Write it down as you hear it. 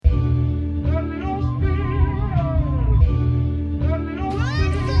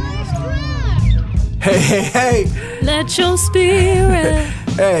Hey. Let your spirit.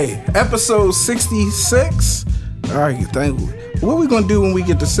 Hey, episode 66. All right, what are we going to do when we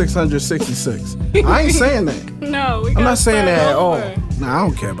get to 666? I ain't saying that. No, I'm not saying that at all. Nah, I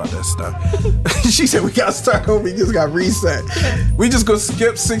don't care about that stuff. She said we got to start over. We just got reset. We just go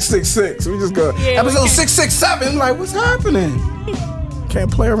skip 666. We just go, episode 667. Like, what's happening?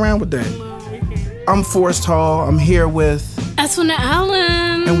 Can't play around with that. I'm Forrest Hall. I'm here with Antoinette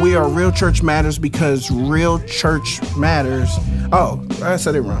Allen. And we are Real Church Matters because Real Church Matters. Oh, I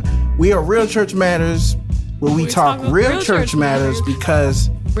said it wrong. We are Real Church Matters where we talk real church matters because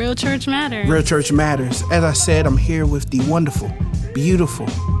Real Church Matters. Real Church Matters. As I said, I'm here with the wonderful, beautiful,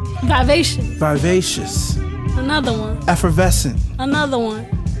 vivacious, another one, effervescent, another one,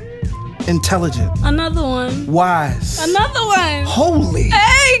 intelligent, another one, wise, another one, holy,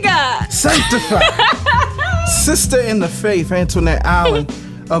 hey God, sanctified, sister in the faith, Antoinette Allen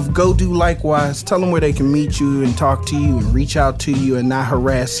of Go Do Likewise. Tell them where they can meet you and talk to you and reach out to you and not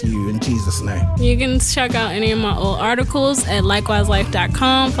harass you in Jesus' name. You can check out any of my old articles at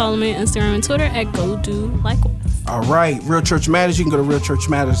likewiselife.com. Follow me on Instagram and Twitter at Go Do Likewise. All right, Real Church Matters. You can go to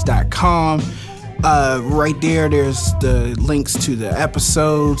realchurchmatters.com. Right there's the links to the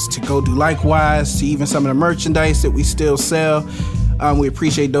episodes, to Go Do Likewise, to even some of the merchandise that we still sell. We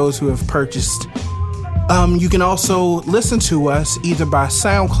appreciate those who have purchased. You can also listen to us either by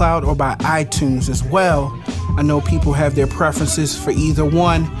SoundCloud or by iTunes as well. I know people have their preferences for either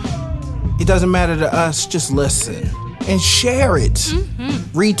one. It doesn't matter to us. Just listen and share it. Mm-hmm.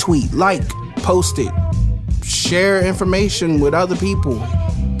 Retweet, like, post it. Share information with other people.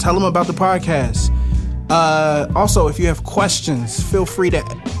 Tell them about the podcast. Also, if you have questions, feel free to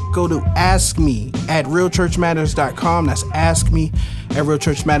go to Ask Me at realchurchmatters.com. That's Ask Me at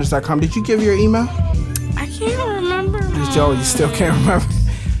realchurchmatters.com. Did you give your email? I can't remember. Joe, you still can't remember?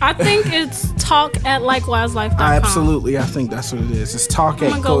 I think it's talk at likewiselife.com. Absolutely. I think that's what it is. It's talk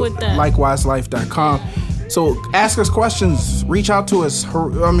at likewiselife.com. So ask us questions. Reach out to us.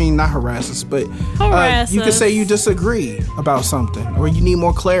 Not harass us, but you can say you disagree about something or you need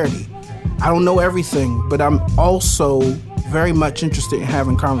more clarity. I don't know everything, but I'm also very much interested in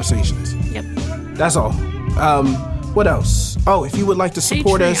having conversations. Yep. That's all. What else? Oh, if you would like to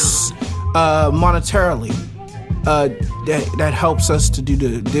support us monetarily, that helps us to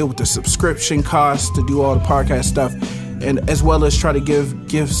deal with the subscription costs, to do all the podcast stuff, and as well as try to give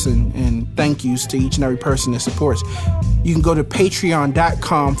gifts and thank yous to each and every person that supports. You can go to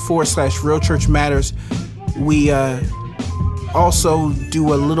patreon.com/Real Church Matters. We also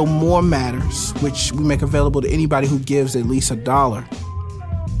do a little more matters, which we make available to anybody who gives at least $1.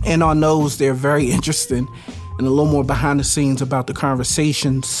 And on those, they're very interesting and a little more behind the scenes about the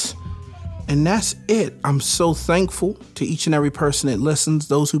conversations. And that's it. I'm so thankful to each and every person that listens,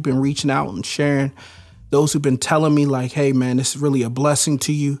 those who've been reaching out and sharing, those who've been telling me like, hey, man, this is really a blessing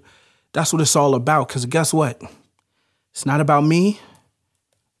to you. That's what it's all about. Because guess what? It's not about me.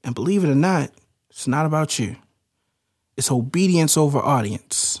 And believe it or not, it's not about you. It's obedience over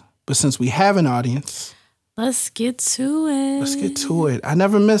audience. But since we have an audience, let's get to it. I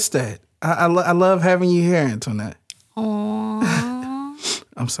never missed that. I love having you here, Antoinette. Aww.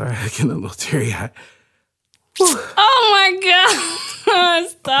 I'm sorry, I get a little teary-eyed. Oh my God.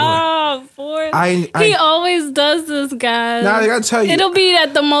 Stop. He always does this, guys. Now I gotta tell you. It'll be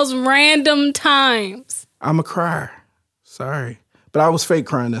at the most random times. I'm a crier. Sorry. But I was fake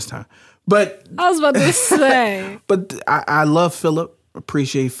crying this time. But I was about to say. But I love Philip.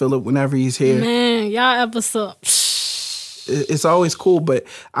 Appreciate Philip whenever he's here. Man, y'all episode. It's always cool, but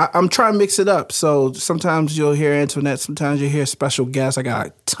I'm trying to mix it up. So sometimes you'll hear Antoinette, sometimes you'll hear special guests. I got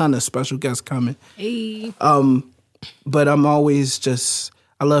a ton of special guests coming. Hey. But I'm always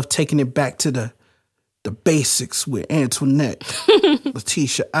I love taking it back to the basics with Antoinette,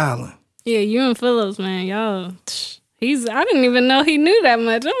 Letitia Allen. Yeah, you and Phillips, man, y'all. I didn't even know he knew that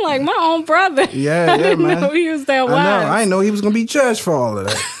much. I'm like, my own brother. Yeah, man. I didn't know he was that wise. I didn't know he was going to be judged for all of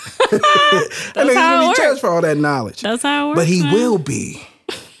that. I know he's going to be judged for all that knowledge. That's how it works. But he will be.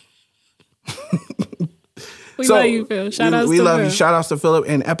 We love you, Phil. Shout outs to Phil. We love you. Shout outs to Philip.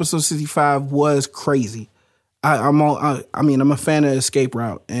 And episode 65 was crazy. I'm a fan of Escape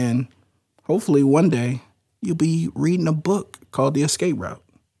Route. And hopefully one day you'll be reading a book called The Escape Route.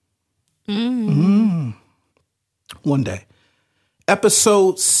 One day.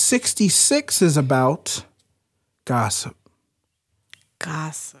 Episode 66 is about gossip.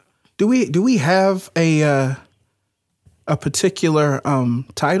 Do we have a particular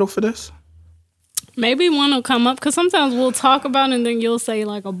title for this? Maybe one will come up because sometimes we'll talk about it and then you'll say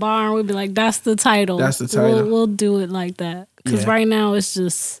like a bar and we'll be like, "That's the title." That's the title. We'll do it like that because right now it's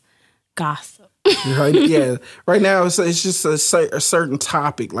just gossip. Right? Yeah. Right now, it's just a certain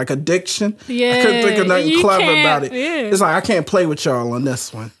topic, like addiction. Yeah. I couldn't think of nothing clever about it. Yeah. It's like, I can't play with y'all on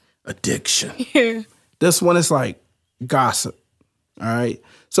this one. Addiction. Yeah. This one is like gossip. All right.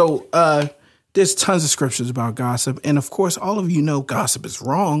 So there's tons of scriptures about gossip. And of course, all of you know gossip is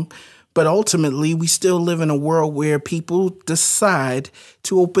wrong. But ultimately, we still live in a world where people decide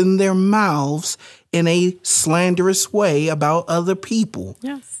to open their mouths in a slanderous way about other people.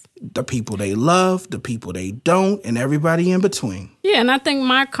 Yes. The people they love, the people they don't, and everybody in between. Yeah, and I think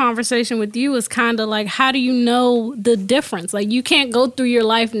my conversation with you is kind of like, how do you know the difference? Like, you can't go through your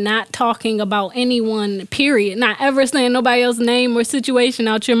life not talking about anyone, period. Not ever saying nobody else's name or situation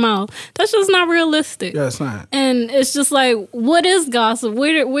out your mouth. That's just not realistic. Yeah, it's not. And it's just like, what is gossip?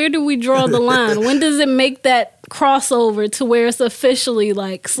 Where do we draw the line? When does it make that crossover to where it's officially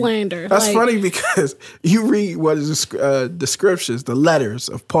like slander? That's like, funny because you read what is the scriptures, the letters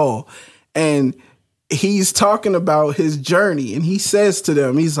of Paul, and he's talking about his journey, and he says to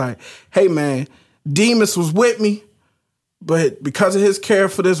them, he's like, hey man, Demas was with me, but because of his care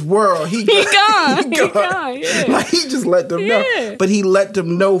for this world, he gone. Yeah. Like, he just let them know. But he let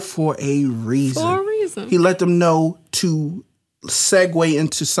them know for a reason. For a reason. He let them know to segue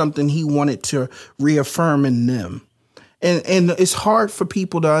into something he wanted to reaffirm in them. And it's hard for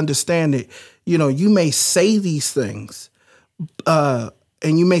people to understand it. You know, you may say these things,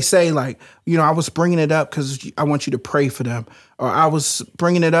 and you may say, like, you know, I was bringing it up because I want you to pray for them. Or I was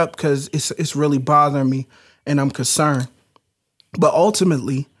bringing it up because it's really bothering me and I'm concerned. But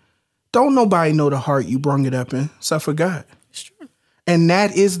ultimately, don't nobody know the heart you brung it up in except for God. Sure. And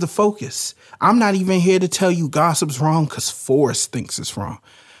that is the focus. I'm not even here to tell you gossip's wrong because Forrest thinks it's wrong.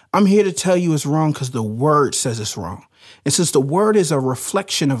 I'm here to tell you it's wrong because the word says it's wrong. And since the word is a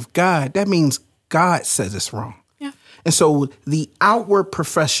reflection of God, that means God says it's wrong. Yeah. And so the outward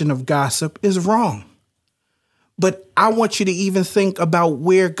profession of gossip is wrong. But I want you to even think about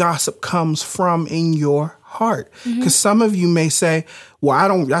where gossip comes from in your heart. Because some of you may say,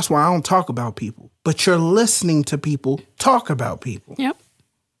 well, that's why I don't talk about people. But you're listening to people talk about people. Yep.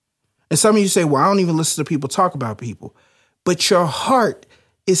 And some of you say, well, I don't even listen to people talk about people. But your heart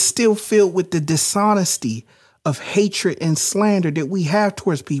is still filled with the dishonesty of hatred and slander that we have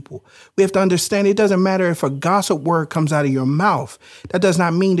towards people. We have to understand it doesn't matter if a gossip word comes out of your mouth. That does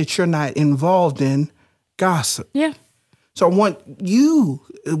not mean that you're not involved in gossip. Yeah. So I want you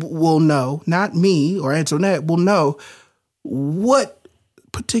will know, not me or Antoinette, will know what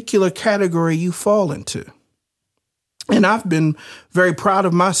particular category you fall into. And I've been very proud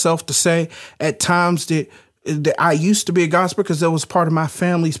of myself to say at times that I used to be a gossiper because that was part of my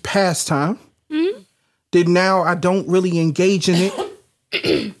family's pastime. Mm-hmm. That now I don't really engage in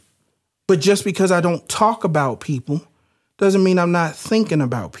it. But just because I don't talk about people doesn't mean I'm not thinking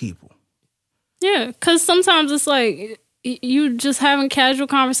about people. Yeah, because sometimes it's like you just having casual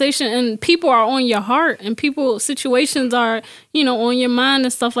conversation and people are on your heart and situations are, you know, on your mind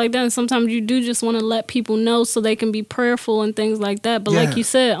and stuff like that. And sometimes you do just want to let people know so they can be prayerful and things like that. But like you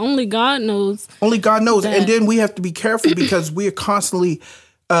said, only God knows. Only God knows. That. And then we have to be careful because we are constantly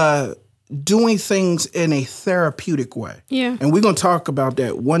doing things in a therapeutic way. Yeah. And we're going to talk about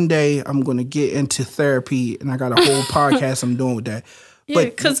that. One day I'm going to get into therapy and I got a whole podcast I'm doing with that. Yeah,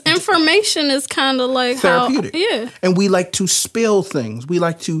 because information is kind of like therapeutic. Yeah. And we like to spill things. We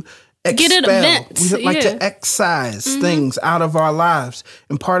like to expel. Get it events. We like to excise things out of our lives.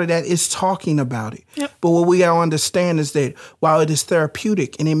 And part of that is talking about it. Yep. But what we got to understand is that while it is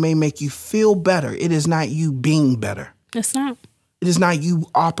therapeutic and it may make you feel better, it is not you being better. It's not. It is not you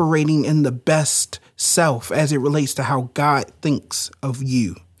operating in the best self as it relates to how God thinks of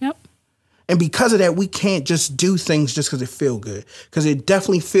you. Yep. And because of that, we can't just do things just because it feels good. Because it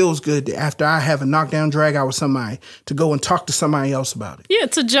definitely feels good after I have a knockdown, drag out with somebody to go and talk to somebody else about it. Yeah,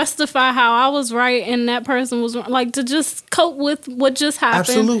 to justify how I was right and that person was wrong. Like to just cope with what just happened.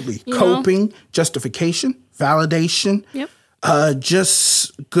 Absolutely. Coping, justification, validation. Yep.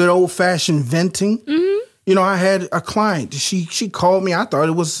 Just good old fashioned venting. Mm-hmm. You know, I had a client. She called me. I thought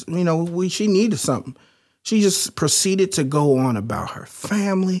it was, you know, she needed something. She just proceeded to go on about her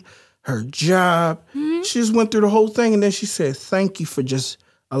family, her job. Mm-hmm. She just went through the whole thing. And then she said, thank you for just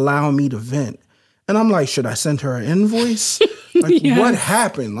allowing me to vent. And I'm like, should I send her an invoice? Like, what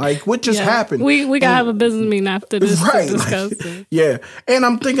happened? Like, what just happened? We got to have a business meeting after this to discuss it. Yeah. And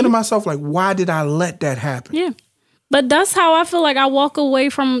I'm thinking to myself, like, why did I let that happen? Yeah. But that's how I feel like I walk away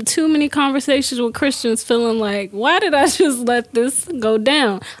from too many conversations with Christians feeling like, why did I just let this go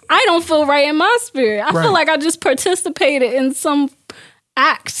down? I don't feel right in my spirit. I feel like I just participated in some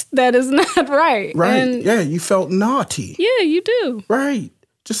act that is not right. Right. And yeah, you felt naughty. Yeah, you do. Right.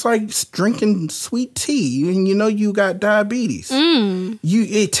 Just like drinking sweet tea and you know you got diabetes.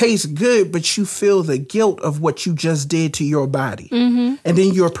 It tastes good, but you feel the guilt of what you just did to your body. And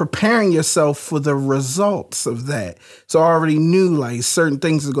then you're preparing yourself for the results of that. So I already knew like certain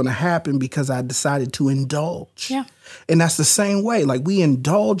things are going to happen because I decided to indulge. Yeah. And that's the same way. Like we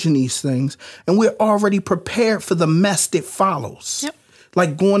indulge in these things and we're already prepared for the mess that follows. Yep.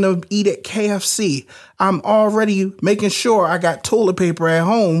 Like going to eat at KFC. I'm already making sure I got toilet paper at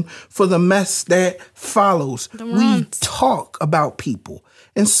home for the mess that follows. We talk about people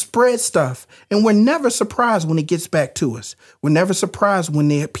and spread stuff. And we're never surprised when it gets back to us. We're never surprised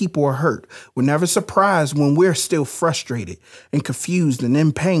when people are hurt. We're never surprised when we're still frustrated and confused and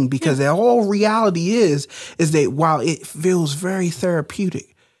in pain. Because the whole reality is that while it feels very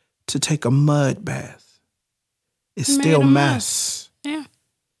therapeutic to take a mud bath, it's still mess. Yeah.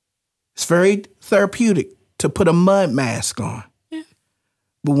 It's very therapeutic to put a mud mask on. Yeah.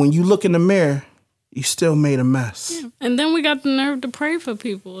 But when you look in the mirror, you still made a mess. Yeah. And then we got the nerve to pray for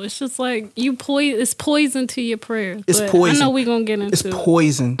people. It's just like it's poison to your prayers. It's poison. I know we're going to get into it. It's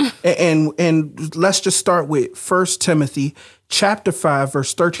poison. and let's just start with 1 Timothy chapter 5,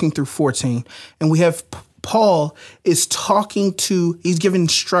 verse 13 through 14. And we have Paul is he's giving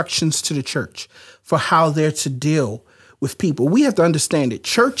instructions to the church for how they're to deal with people. We have to understand that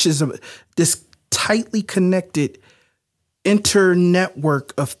church is this tightly connected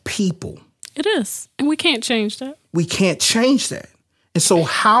internetwork of people. It is. And we can't change that. We can't change that. And so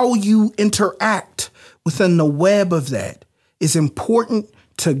how you interact within the web of that is important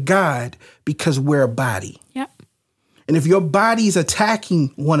to God because we're a body. Yep. And if your body's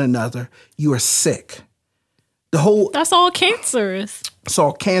attacking one another, you are sick. That's all cancer is. That's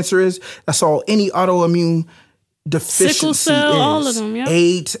all cancer is. That's all any autoimmune deficiency sickle cell, is. all of them, yeah.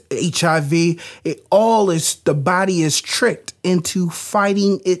 AIDS, HIV, the body is tricked into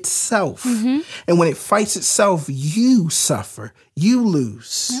fighting itself. And when it fights itself, you suffer, you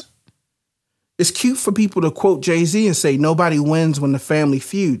lose. Yep. It's cute for people to quote Jay-Z and say, nobody wins when the family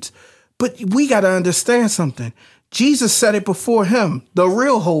feuds. But we got to understand something. Jesus said it before him. The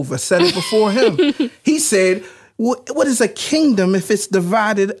real Hova said it before him. He said, what is a kingdom if it's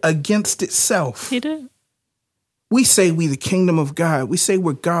divided against itself? He did. We say we the kingdom of God. We say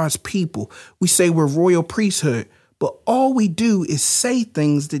we're God's people. We say we're royal priesthood. But all we do is say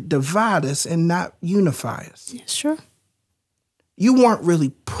things that divide us and not unify us. Yeah, sure. You weren't really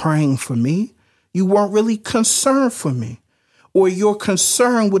praying for me. You weren't really concerned for me. Or your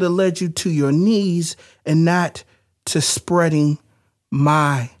concern would have led you to your knees and not to spreading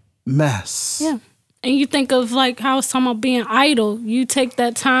my mess. Yeah. And you think of like how it's talking about being idle. You take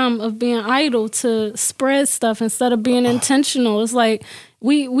that time of being idle to spread stuff instead of being intentional. It's like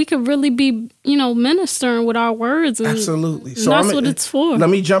we could really be, ministering with our words. And absolutely. So that's what it's for.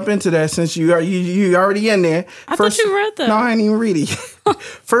 Let me jump into that since you already in there. I thought you read that. No, I ain't even read it.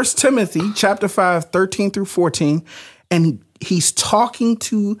 1 Timothy chapter 5, 13 through 14. And he's talking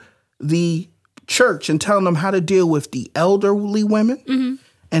to the church and telling them how to deal with the elderly women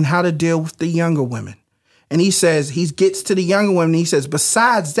and how to deal with the younger women. And he gets to the younger women and he says,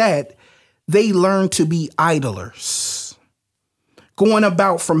 besides that, they learn to be idlers, going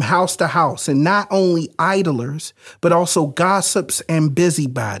about from house to house, and not only idlers, but also gossips and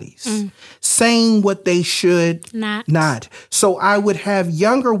busybodies, saying what they should not. So I would have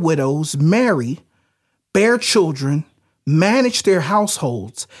younger widows marry, bear children, manage their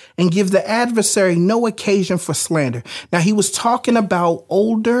households, and give the adversary no occasion for slander. Now, he was talking about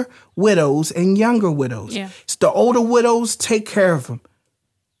older widows and younger widows. Yeah. So the older widows, take care of them.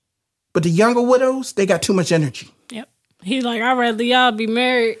 But the younger widows, they got too much energy. Yep. He's like, I'd rather y'all be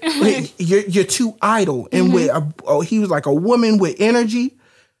married. You're too idle. And he was like a woman with energy,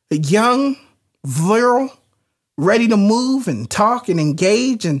 young, virile, ready to move and talk and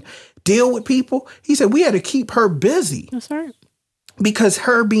engage and deal with people. He said we had to keep her busy. That's right. Because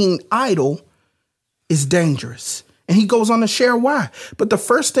her being idle is dangerous. And he goes on to share why. But the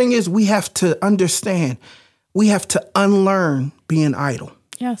first thing is we have to understand, we have to unlearn being idle.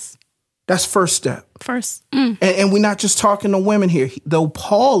 Yes. That's first step. First. And we're not just talking to women here, though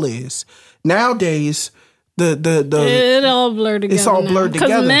Paul is. Nowadays, it all blurred together. It's all blurred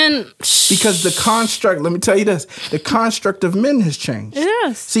together. Because the construct, let me tell you this, the construct of men has changed.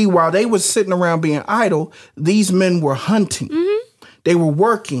 Yes. See, while they were sitting around being idle, these men were hunting. They were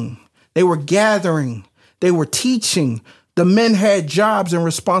working. They were gathering. They were teaching. The men had jobs and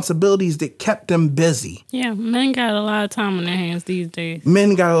responsibilities that kept them busy. Yeah, men got a lot of time on their hands these days.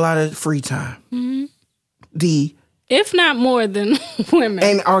 Men got a lot of free time. If not more than women.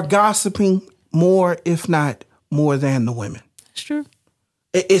 And are gossiping more, if not more than the women. That's true.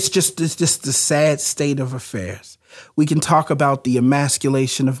 It's just the sad state of affairs. We can talk about the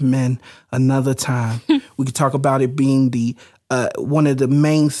emasculation of men another time. We can talk about it being the one of the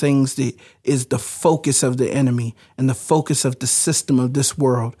main things that is the focus of the enemy and the focus of the system of this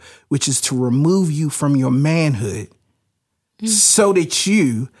world, which is to remove you from your manhood so that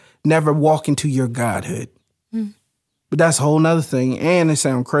you never walk into your godhood. But that's a whole nother thing. And it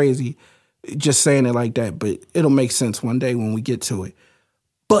sounds crazy just saying it like that, but it'll make sense one day when we get to it.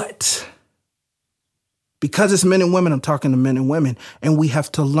 But because it's men and women, I'm talking to men and women, and we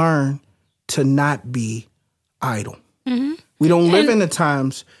have to learn to not be idle. We don't live in the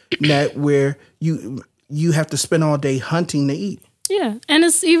times that where you have to spend all day hunting to eat. Yeah, and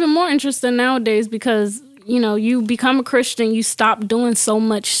it's even more interesting nowadays because, you know, you become a Christian, you stop doing so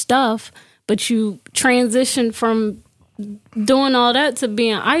much stuff, but you transition from doing all that to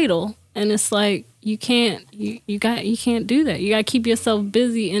being idle. And it's like you can't can't do that. You got to keep yourself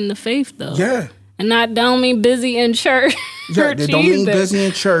busy in the faith, though. Yeah. And don't mean busy in church. Yeah, they don't mean busy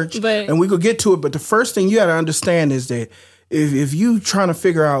in church. But, and we could get to it. But the first thing you got to understand is that if you trying to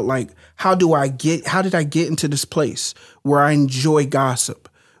figure out, like, how did I get into this place where I enjoy gossip,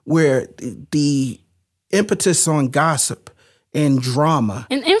 where the impetus on gossip and drama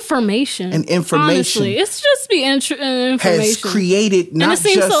and information. Honestly, it's just information has created not just,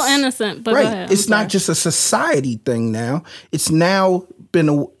 and it seems so innocent, but right. Go ahead. It's not just a society thing now. It's now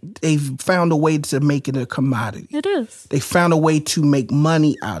they've found a way to make it a commodity. It is. They found a way to make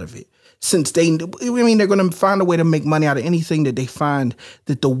money out of it. Since they're going to find a way to make money out of anything that they find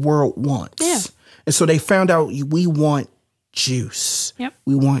that the world wants. Yeah. And so they found out we want juice. Yep.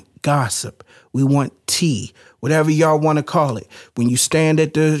 We want gossip. We want tea, whatever y'all want to call it. When you stand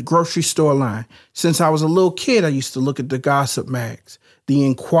at the grocery store line, since I was a little kid, I used to look at the gossip mags, the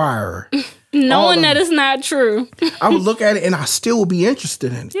Inquirer. Knowing that it's not true. I would look at it and I still would be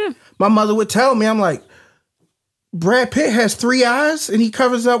interested in it. Yeah. My mother would tell me, I'm like, Brad Pitt has 3 eyes and he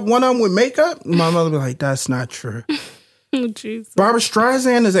covers up one of them with makeup. My mother would be like, that's not true. Oh, Jesus. Barbara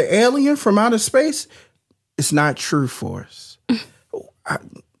Streisand is an alien from outer space. It's not true for us.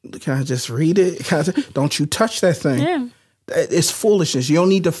 Can I just read it? Don't you touch that thing. Yeah. It's foolishness. You don't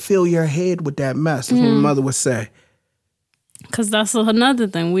need to fill your head with that mess. That's what my mother would say. Because that's another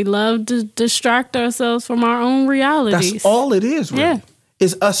thing. We love to distract ourselves from our own realities. That's all it is, really. Yeah.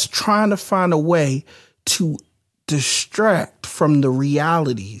 Is us trying to find a way to distract from the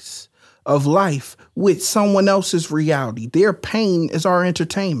realities of life with someone else's reality. Their pain is our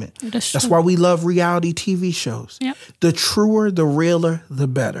entertainment. That's why we love reality TV shows. Yep. The truer, the realer, the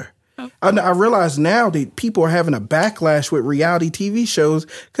better. I realize now that people are having a backlash with reality TV shows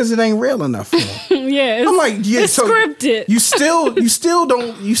because it ain't real enough for them. Yeah, I'm like, yeah, it's so scripted. You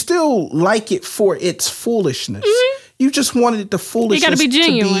still like it for its foolishness. You just wanted the foolishness to be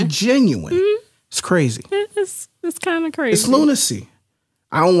genuine. It's crazy. It's kind of crazy. It's lunacy.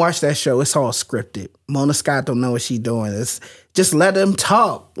 I don't watch that show. It's all scripted. Mona Scott don't know what she's doing. It's just let them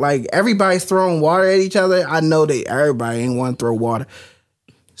talk. Like, everybody's throwing water at each other. I know that everybody ain't want to throw water.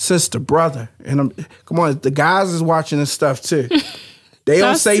 Sister, brother, and come on, the guys is watching this stuff too. They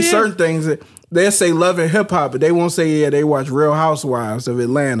don't say certain things. They'll say Love and Hip Hop, but they won't say they watch Real Housewives of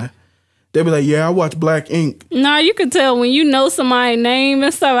Atlanta. They'll be like, yeah, I watch Black Ink. Nah, you could tell when you know somebody's name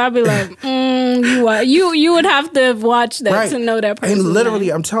and stuff. I'd be like, you would have to have watched that to know that person. And literally,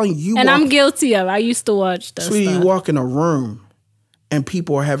 name. I'm telling you, I'm guilty of. I used to watch that. Sweetie, stuff. You walk in a room and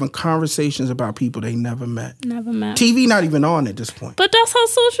people are having conversations about people they never met. TV not even on at this point. But that's how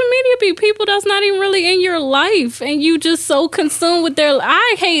social media be. People that's not even really in your life. And you just so consumed with their...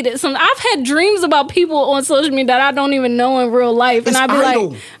 I hate it. I've had dreams about people on social media that I don't even know in real life. And I'd be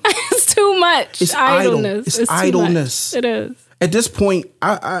like, it's too much. It's idleness. It's idleness. It is. At this point,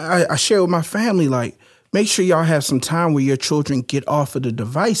 I share with my family, like, make sure y'all have some time where your children get off of the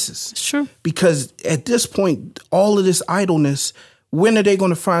devices. Sure. Because at this point, all of this idleness... When are they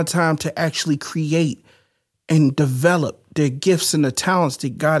going to find time to actually create and develop their gifts and the talents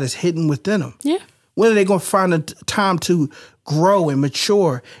that God has hidden within them? Yeah. When are they going to find the time to grow and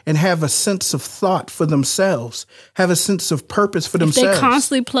mature and have a sense of thought for themselves, have a sense of purpose for themselves? They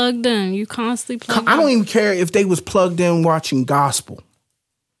constantly plugged in. You constantly plugged in. I don't even care if they was plugged in watching gospel.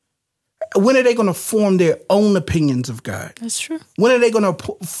 When are they going to form their own opinions of God? That's true. When are they going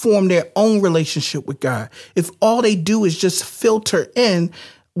to form their own relationship with God? If all they do is just filter in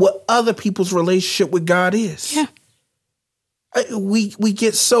what other people's relationship with God is. Yeah. We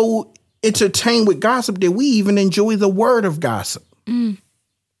get so entertained with gossip that we even enjoy the word of gossip.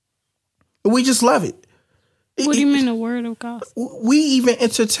 We just love it. What do you mean the word of gossip? We even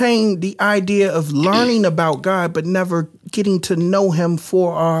entertain the idea of learning about God, but never getting to know him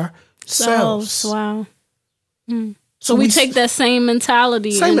for ourselves. Wow. So we take that same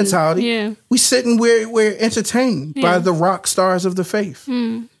mentality. Same mentality. Yeah. We sit and we're entertained by the rock stars of the faith.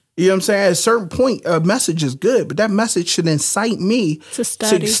 You know what I'm saying? At a certain point, a message is good, but that message should incite me to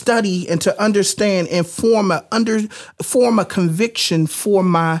study and to understand and form a conviction for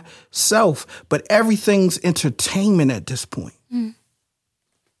myself. But everything's entertainment at this point.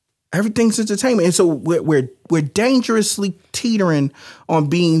 Everything's entertainment. And so we're dangerously teetering on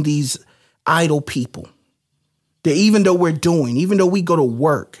being these idle people. That even though even though we go to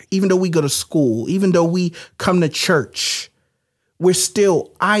work, even though we go to school, even though we come to church, we're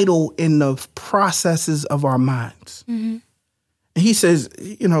still idle in the processes of our minds. And he says,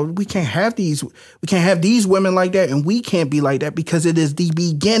 we can't have these women like that, and we can't be like that because it is the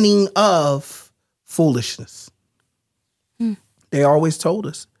beginning of foolishness. They always told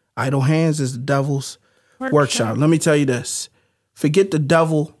us, idle hands is the devil's workshop. Let me tell you this. Forget the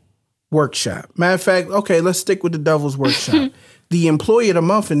devil workshop. Matter of fact, okay, let's stick with the devil's workshop. The employee of the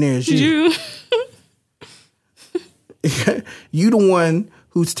month in there is you. You the one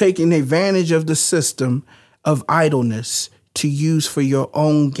who's taking advantage of the system of idleness to use for your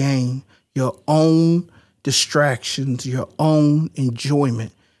own gain, your own distractions, your own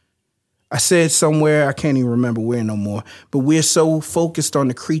enjoyment. I said somewhere, I can't even remember where no more, but we're so focused on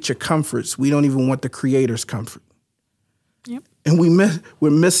the creature comforts, we don't even want the creator's comfort. Yep. And we're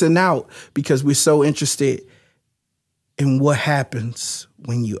missing out because we're so interested in what happens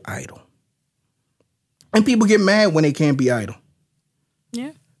when you idle. And people get mad when they can't be idle.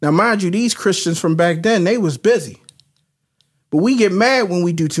 Yeah. Now, mind you, these Christians from back then, they was busy. But we get mad when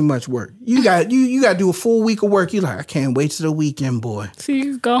we do too much work. You got to do a full week of work. You're like, I can't wait till the weekend, boy. So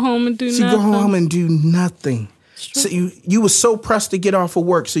you go home and do nothing. So you go home and do nothing. So you were so pressed to get off of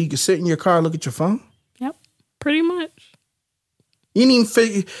work so you could sit in your car and look at your phone? Yep, pretty much. You didn't even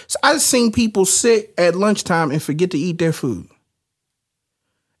figure. So I've seen people sit at lunchtime and forget to eat their food.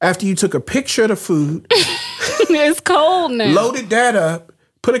 After you took a picture of the food. It's cold now. Loaded that up,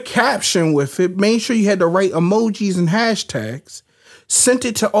 put a caption with it, made sure you had the right emojis and hashtags, sent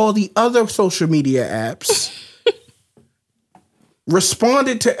it to all the other social media apps,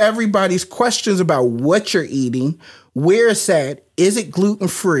 responded to everybody's questions about what you're eating, where it's at, is it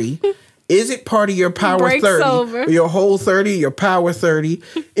gluten-free, is it part of your Power Breaks 30, over. your Whole 30, your Power 30?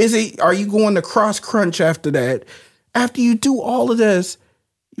 Are you going to Cross Crunch after that? After you do all of this,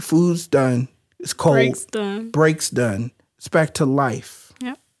 your food's done. It's cold. Break's done. It's back to life.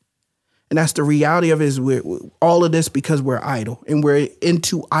 Yep. And that's the reality of it, is we're all of this because we're idle and we're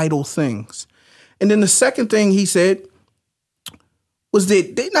into idle things. And then the second thing he said was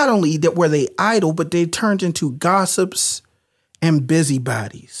that they not only that were they idle, but they turned into gossips and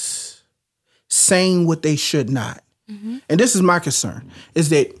busybodies, saying what they should not. Mm-hmm. And this is my concern, is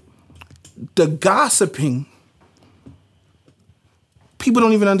that the gossiping, people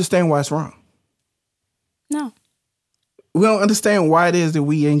don't even understand why it's wrong. No. We don't understand why it is that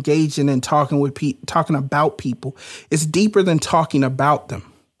we engage in talking about people. It's deeper than talking about them.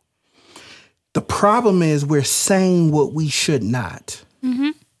 The problem is we're saying what we should not.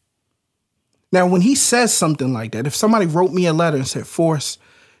 Mm-hmm. Now, when he says something like that, if somebody wrote me a letter and said, Forrest,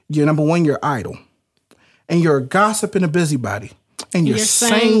 you're idle, and you're a gossip and a busybody, and you're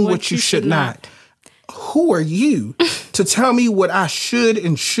saying what you should not. Who are you to tell me what I should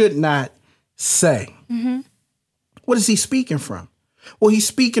and should not say? Mm-hmm. What is he speaking from? Well, he's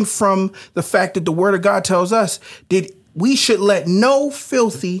speaking from the fact that the word of God tells us that we should let no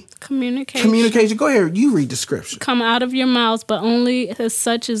filthy communication. Go ahead, you read the scripture. Come out of your mouths, but only as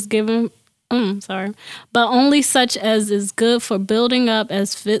such is given. But only such as is good for building up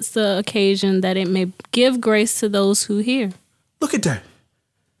as fits the occasion, that it may give grace to those who hear. Look at that.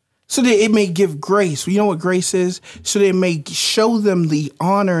 So that it may give grace. You know what grace is? So that it may show them the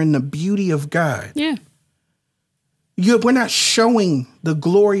honor and the beauty of God. Yeah. We're not showing the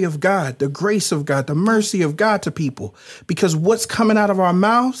glory of God, the grace of God, the mercy of God to people, because what's coming out of our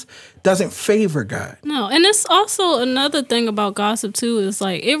mouths doesn't favor God. No, and it's also another thing about gossip too, is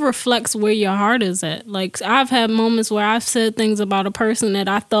like it reflects where your heart is at. Like I've had moments where I've said things about a person that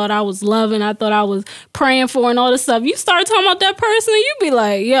I thought I was loving, I thought I was praying for and all this stuff. You start talking about that person, you be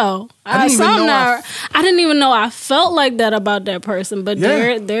like, yo, I didn't even know I felt like that about that person, but there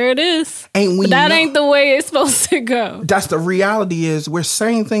it is. That ain't the way it's supposed to go. That's the reality, is we're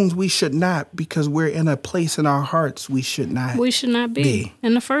saying things we should not because we're in a place in our hearts we should not be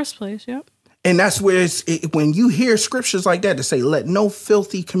in the first place. Yep. And that's where when you hear scriptures like that say, let no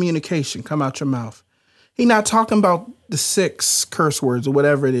filthy communication come out your mouth. He's not talking about the 6 curse words or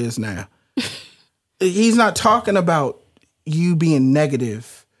whatever it is now. He's not talking about you being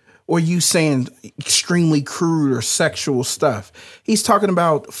negative or you saying extremely crude or sexual stuff. He's talking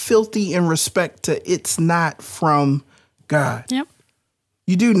about filthy in respect to it's not from God. Yep.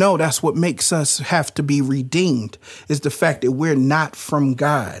 You do know that's what makes us have to be redeemed, is the fact that we're not from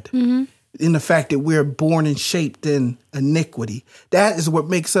God. Mm-hmm. In the fact that we're born and shaped in iniquity. That is what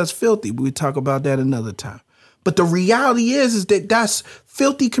makes us filthy. We'll talk about that another time. But the reality is that that's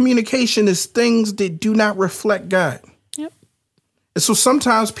filthy communication is things that do not reflect God. Yep. And so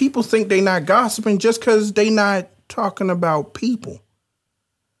sometimes people think they're not gossiping just because they're not talking about people.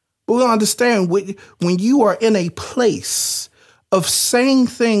 But we'll understand when you are in a place of saying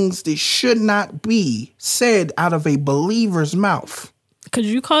things that should not be said out of a believer's mouth. Because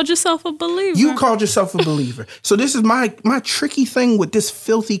you called yourself a believer. You called yourself a believer. So this is my tricky thing with this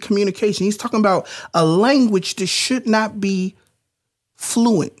filthy communication. He's talking about a language that should not be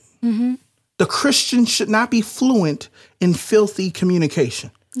fluent. Mm-hmm. The Christian should not be fluent in filthy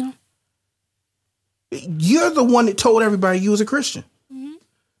communication. No. You're the one that told everybody you was a Christian.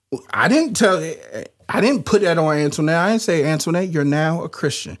 Mm-hmm. I didn't put that on Antoinette. I didn't say, Antoinette, you're now a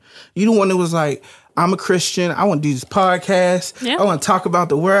Christian. You the one that was like, I'm a Christian. I want to do this podcast. Yep. I want to talk about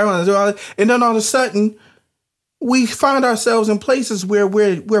the word. I want to do all that. And then all of a sudden, we find ourselves in places where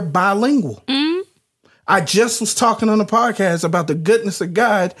we're bilingual. Mm-hmm. I just was talking on the podcast about the goodness of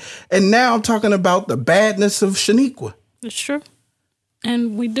God, and now I'm talking about the badness of Shaniqua. It's true.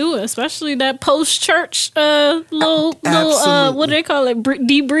 And we do it, especially that post-church little what do they call it,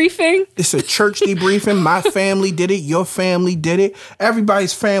 debriefing? It's a church debriefing. My family did it. Your family did it.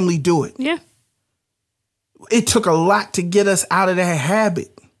 Everybody's family do it. Yeah. It took a lot to get us out of that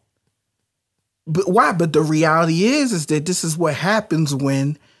habit. But why? But the reality is that this is what happens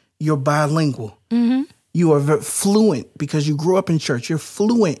when you're bilingual. Mm-hmm. You are fluent because you grew up in church. You're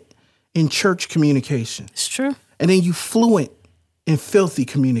fluent in church communication. It's true. And then you fluent in filthy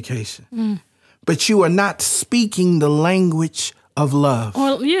communication. Mm. But you are not speaking the language of love.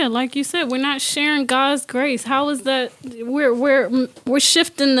 Well, yeah, like you said, we're not sharing God's grace. How is that? We're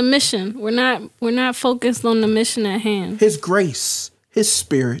shifting the mission. We're not focused on the mission at hand. His grace, his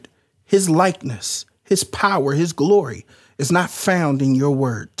spirit, his likeness, his power, his glory is not found in your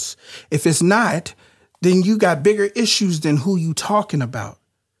words. If it's not, then you got bigger issues than who you talking about.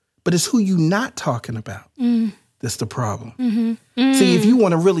 But it's who you not talking about. Mm. That's the problem. Mm-hmm. Mm. See, if you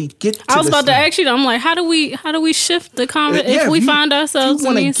want to really get to I was about to ask you, I'm like, how do we shift the comment if we find ourselves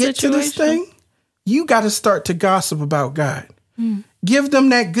in these situations? If you want to get to this thing, you got to start to gossip about God. Mm. Give them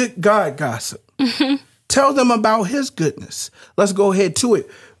that good God gossip. Mm-hmm. Tell them about his goodness. Let's go ahead to it.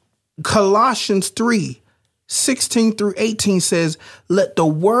 Colossians 3:16 through 18 says, let the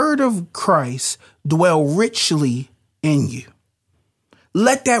word of Christ dwell richly in you.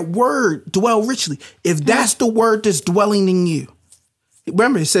 Let that word dwell richly. If that's the word that's dwelling in you.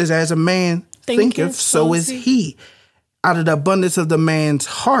 Remember, it says, as a man thinketh, so is he. Out of the abundance of the man's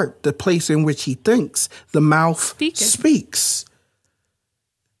heart, the place in which he thinks, the mouth speaks.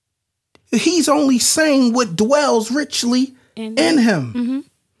 He's only saying what dwells richly in him. Mm-hmm.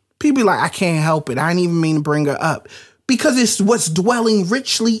 People be like, I can't help it. I didn't even mean to bring her up. Because it's what's dwelling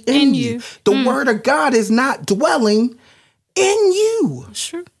richly in you. The word of God is not dwelling in you.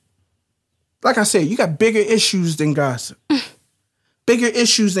 Sure. Like I said, you got bigger issues than gossip. Bigger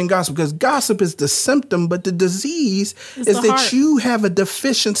issues than gossip, because gossip is the symptom, but the disease is that heart. You have a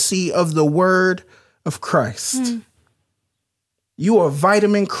deficiency of the word of Christ. Mm. You are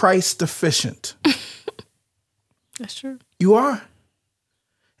vitamin Christ deficient. That's true. You are.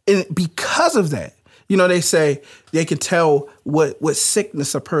 And because of that, you know, they say they can tell what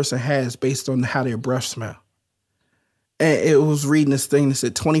sickness a person has based on how their breath smell. And it was reading this thing that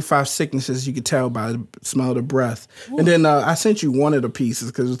said 25 sicknesses you could tell by the smell of the breath. Ooh. And then I sent you one of the pieces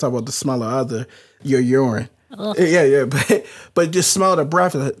because we talk about the smell of your urine. Ugh. Yeah. But just smell the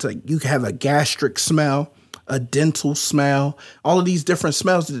breath. It's like you can have a gastric smell, a dental smell, all of these different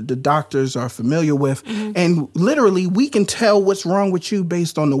smells that the doctors are familiar with. Mm-hmm. And literally, we can tell what's wrong with you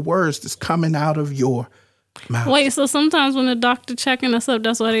based on the words that's coming out of your mouth. Wait, so sometimes when the doctor checking us up,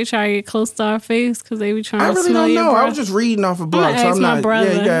 that's why they try to get close to our face because they be trying to smell your breath? I really don't know. I was just reading off a blog, so I'm not. Brother.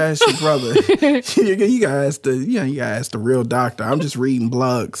 Yeah, you gotta ask your brother. you gotta ask the real doctor. I'm just reading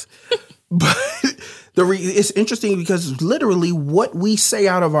blogs. But it's interesting because literally what we say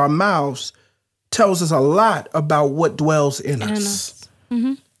out of our mouths tells us a lot about what dwells in us.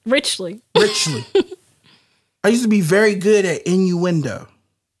 Mm-hmm. Richly. I used to be very good at innuendo.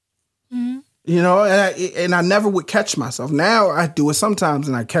 Mm-hmm. You know, and I never would catch myself. Now I do it sometimes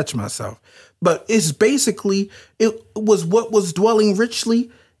and I catch myself. But it's basically, it was what was dwelling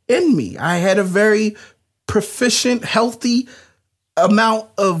richly in me. I had a very proficient, healthy amount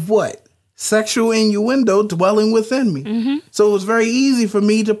of what? Sexual innuendo dwelling within me. So it was very easy for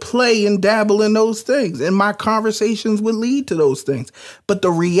me to play and dabble in those things. And my conversations would lead to those things. But the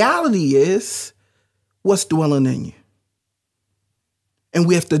reality is, what's dwelling in you? And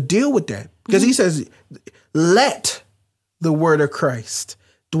we have to deal with that. Because he says, let the word of Christ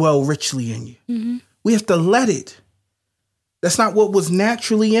dwell richly in you. We have to let it. That's not what was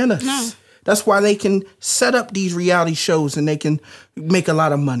naturally in us. No. That's why they can set up these reality shows and they can make a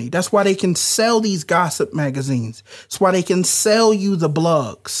lot of money. That's why they can sell these gossip magazines. That's why they can sell you the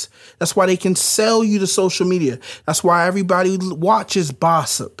blogs. That's why they can sell you the social media. That's why everybody watches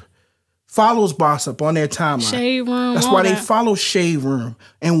Bossip, follows Bossip on their timeline. Shade Room. That's why they follow Shade Room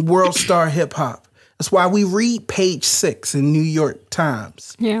and World Star Hip Hop. That's why we read Page 6 in New York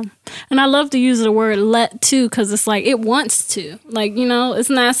Times. Yeah. And I love to use the word let too, because it's like it wants to. Like, you know, it's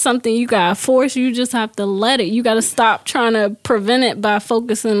not something you got to force. You just have to let it. You got to stop trying to prevent it by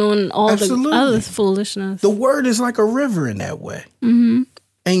focusing on all the other foolishness. The word is like a river in that way. And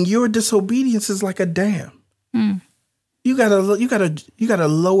your disobedience is like a dam. You gotta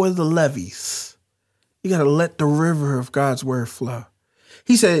lower the levees. You gotta let the river of God's word flow.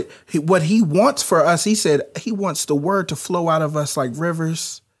 He said what he wants for us, he said he wants the word to flow out of us like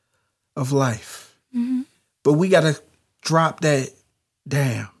rivers of life. But we got to drop that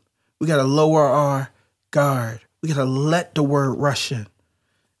dam. We got to lower our guard. We got to let the word rush in.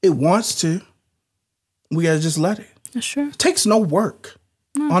 It wants to. We got to just let it. That's true. It takes no work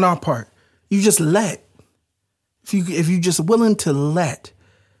on our part. You just let. If you just willing to let.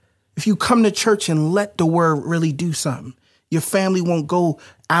 If you come to church and let the word really do something. Your family won't go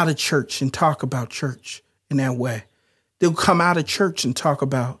out of church and talk about church in that way. They'll come out of church and talk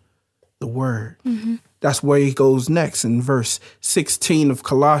about the word. That's where he goes next in verse 16 of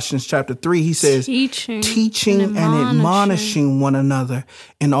Colossians chapter 3. He says, teaching and admonishing one another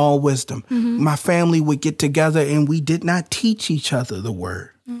in all wisdom. My family would get together and we did not teach each other the word.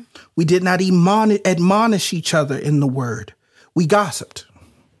 We did not admonish each other in the word. We gossiped.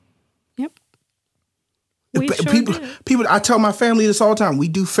 People, I tell my family this all the time. We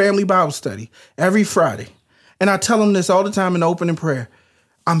do family Bible study every Friday. And I tell them this all the time in opening prayer.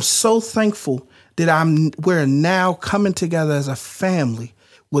 I'm so thankful that we're now coming together as a family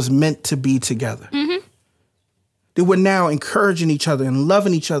was meant to be together. That we're now encouraging each other and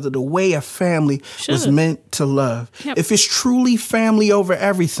loving each other the way a family was meant to love. If it's truly family over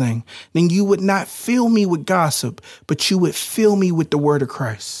everything, then you would not fill me with gossip, but you would fill me with the word of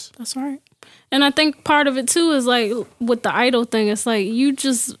Christ. That's right. And I think part of it, too, is like with the idol thing, it's like you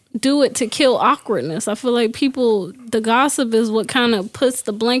just do it to kill awkwardness. I feel like the gossip is what kind of puts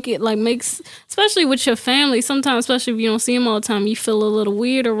the blanket, like makes, especially with your family, sometimes, especially if you don't see them all the time, you feel a little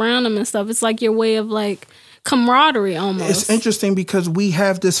weird around them and stuff. It's like your way of like camaraderie almost. It's interesting because we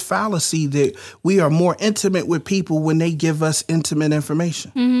have this fallacy that we are more intimate with people when they give us intimate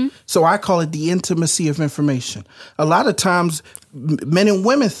information. So I call it the intimacy of information. A lot of times men and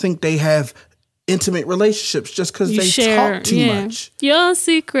women think they have intimate relationships just because they talk too much. Your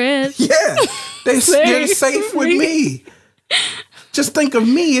secrets. Yeah. They're safe with me. Just think of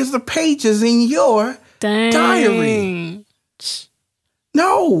me as the pages in your diary.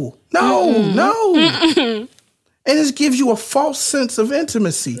 No. And it gives you a false sense of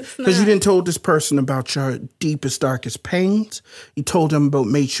intimacy because you didn't told this person about your deepest, darkest pains. You told them about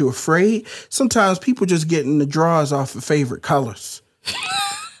made you afraid. Sometimes people just get in the drawers off of favorite colors.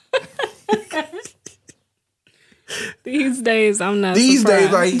 These days, I'm not These surprised.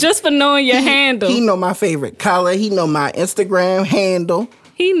 days, like just for knowing your handle. He know my favorite color. He know my Instagram handle.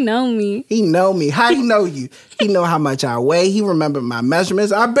 He know me. He know me. How he know you? He know how much I weigh. He remembered my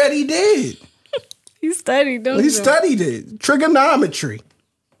measurements. I bet he did. He studied, don't he? He studied it. Trigonometry.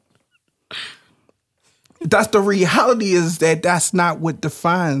 That's the reality is that's not what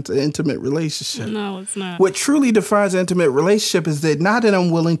defines an intimate relationship. No, it's not. What truly defines an intimate relationship is that not that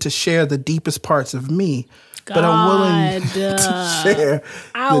I'm willing to share the deepest parts of me, but I'm willing to share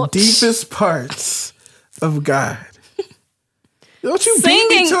the deepest parts of God. Don't you beat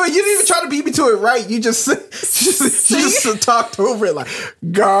me to it? You didn't even try to beat me to it right. You just talked over it like,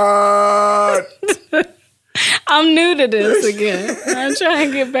 God. I'm new to this again. I'm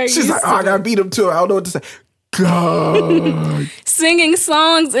trying to get back. She's like, I gotta beat him to it. I don't know what to say. God. Singing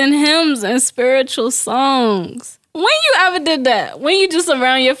songs and hymns and spiritual songs. When you ever did that? When you just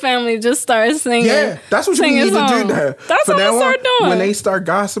around your family just started singing? Yeah, that's what you need to do now. That's what I start doing. When they start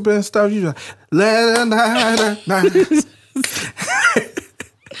gossiping and stuff, you just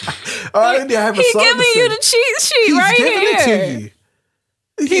oh, they have a He's song giving you the cheat sheet right here. He's giving it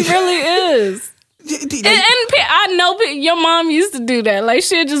to you. He really is. I know your mom used to do that. Like,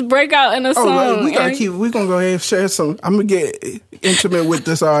 she'd just break out in a song. Right. We're going to go ahead and share some. I'm going to get intimate with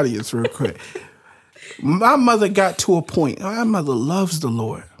this audience real quick. My mother got to a point. My mother loves the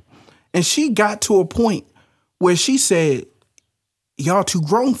Lord. And she got to a point where she said, y'all too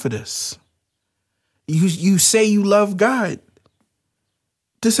grown for this. You say you love God.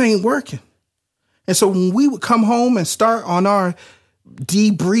 This ain't working. And so when we would come home and start on our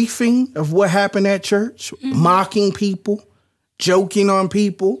debriefing of what happened at church, mocking people, joking on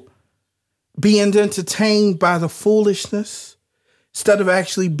people, being entertained by the foolishness, instead of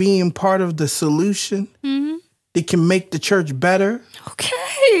actually being part of the solution that can make the church better.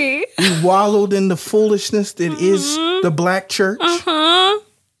 Okay. We wallowed in the foolishness that is the black church.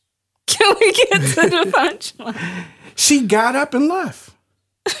 Can we get to the punchline? She got up and left.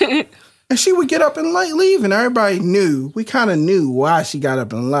 And she would get up and leave, and everybody knew. We kind of knew why she got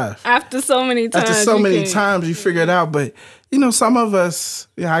up and left. After so many times. You figure it out. But, some of us,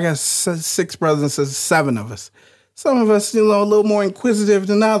 I got 6 brothers and sisters, 7 of us. Some of us, a little more inquisitive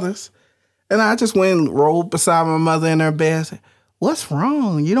than others. And I just went and rolled beside my mother in her bed and said, "What's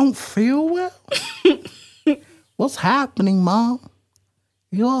wrong? You don't feel well?" "What's happening, Mom?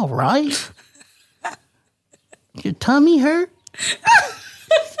 You all right? Your tummy hurt?"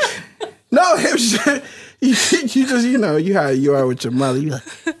 No, it was just, you just, you how you are with your mother. You're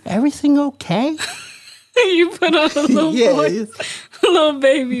like, "Everything okay?" You put on a little voice, a little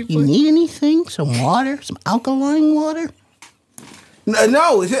baby voice. "You need anything? Some water? Some alkaline water?"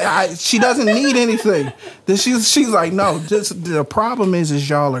 No, she doesn't need anything. She's like, "No, the problem is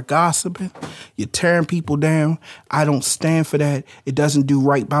y'all are gossiping. You're tearing people down. I don't stand for that. It doesn't do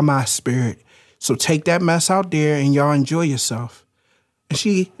right by my spirit. So take that mess out there and y'all enjoy yourself." And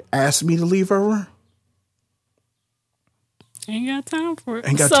she asked me to leave her room. Ain't got time for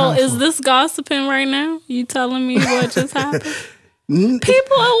it. So is this gossiping right now? You telling me what just happened?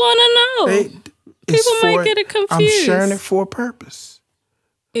 People want to know. People might get it confused. I'm sharing it for a purpose.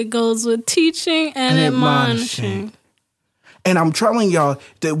 It goes with teaching and admonishing. And I'm telling y'all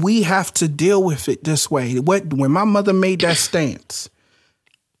that we have to deal with it this way. When my mother made that stance,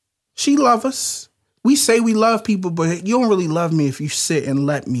 she loved us. We say we love people, but you don't really love me if you sit and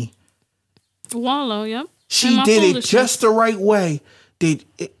let me. Wallow, yep. She did it just the right way. It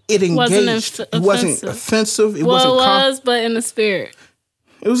engaged. It wasn't offensive. It wasn't but in the spirit.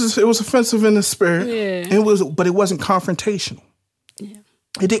 It was offensive in the spirit. Yeah. But it wasn't confrontational. Yeah.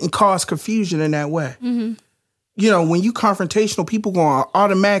 It didn't cause confusion in that way. Mm-hmm. When you confrontational, people going to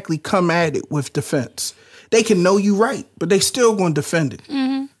automatically come at it with defense. They can know you right, but they still going to defend it.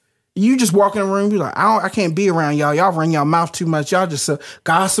 Mm-hmm. You just walk in the room, be like, I can't be around y'all. Y'all run your mouth too much. Y'all just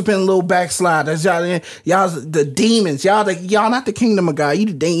gossiping little backsliders. Y'all the demons. Y'all not the kingdom of God. You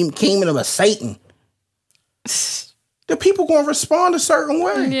the kingdom of Satan. The people going to respond a certain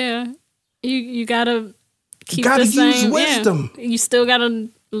way. Yeah. You got to keep use wisdom. Yeah. You still got to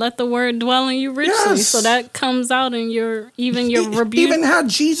let the word dwell in you richly. Yes. So that comes out in your rebuke. Even how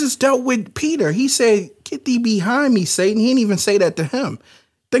Jesus dealt with Peter. He said, "Get thee behind me, Satan." He didn't even say that to him.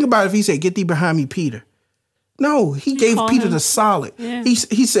 Think about it if he said, "Get thee behind me, Peter." No, he gave Peter the solid. Yeah. He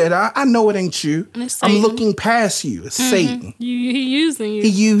said, I know it ain't you. I'm looking past you. It's Satan. He using you. He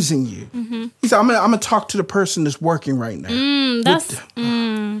using you. Mm-hmm. He said, I'm going to talk to the person that's working right now. I'm going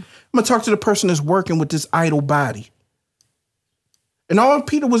to talk to the person that's working with this idle body. And all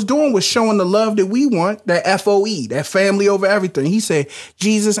Peter was doing was showing the love that we want, that FOE, that family over everything. He said,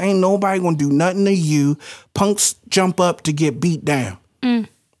 Jesus, ain't nobody going to do nothing to you. Punks jump up to get beat down.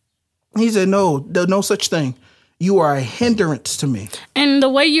 He said, no such thing. You are a hindrance to me. And the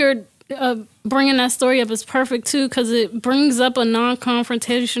way you're bringing that story up is perfect, too, because it brings up a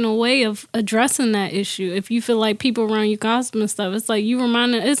non-confrontational way of addressing that issue. If you feel like people around you gossiping and stuff, it's like you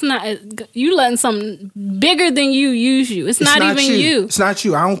reminding, it's not, you letting something bigger than you use you. It's not even you. It's not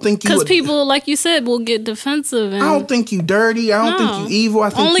you. I don't think you. Because people, like you said, will get defensive. And I don't think you dirty. I don't think you evil. I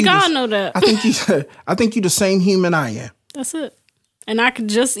think only God know that. I think you the same human I am. That's it. And I could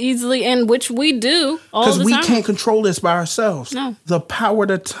just easily, and which we do all the time. Because we can't control this by ourselves. No. The power of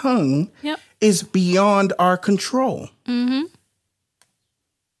the tongue is beyond our control. Mm-hmm.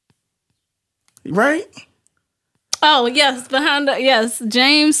 Right? Oh, yes.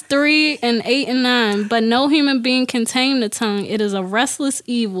 James 3:8-9. But no human being can tame the tongue. It is a restless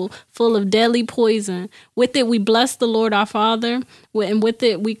evil full of deadly poison. With it we bless the Lord our Father, and with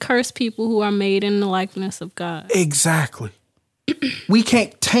it we curse people who are made in the likeness of God. Exactly. We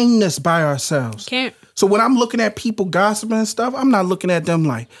can't tame this by ourselves. Can't. So when I'm looking at people gossiping and stuff, I'm not looking at them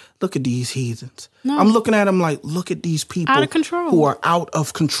like, look at these heathens. No. I'm looking at them like, look at these people out of control. Who are out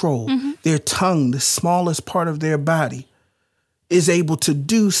of control. Mm-hmm. their tongue, the smallest part of their body, is able to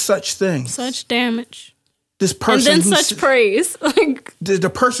do such things. Such damage. This person and then such praise.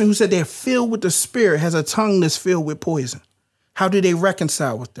 The person who said they're filled with the Spirit has a tongue that's filled with poison. How do they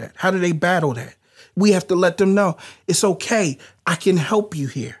reconcile with that? How do they battle that? We have to let them know it's okay. I can help you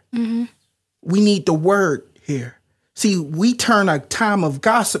here. Mm-hmm. We need the word here. See, we turn a time of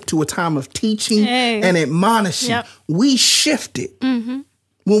gossip to a time of teaching and admonishing. Yep. We shift it. Mm-hmm.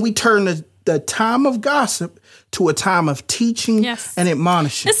 When we turn the time of gossip to a time of teaching and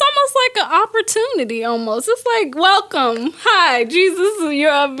admonishing. It's almost like an opportunity almost. It's like, welcome. Hi, Jesus.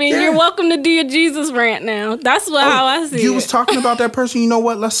 You're welcome to do your Jesus rant now. That's how I see it. You was talking about that person. You know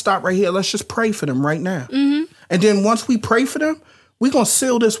what? Let's stop right here. Let's just pray for them right now. Mm-hmm. And then once we pray for them, we're going to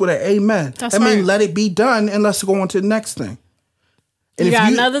seal this with an amen. That's right. I mean, let it be done, and let's go on to the next thing. And you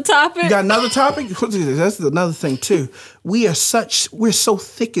got another topic? You got another topic? That's another thing, too. We're so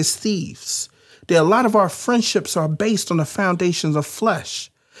thick as thieves that a lot of our friendships are based on the foundations of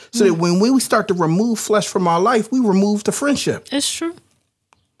flesh. So that when we start to remove flesh from our life, we remove the friendship. It's true.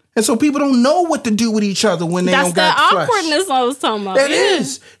 And so people don't know what to do with each other when they don't got flesh. That's the awkwardness I was talking about. That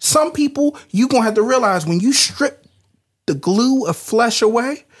is. Some people, you're going to have to realize when you strip the glue of flesh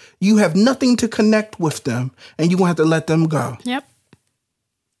away, you have nothing to connect with them, and you're going to have to let them go. Yep.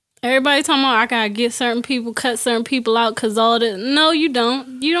 Everybody talking about I got to get certain people, cut certain people out because all this. No, you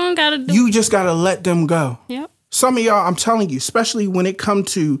don't. You don't got to do. You just got to let them go. Yep. Some of y'all, I'm telling you, especially when it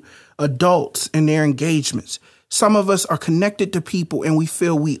comes to adults and their engagements, some of us are connected to people and we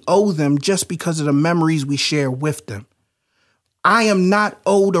feel we owe them just because of the memories we share with them. I am not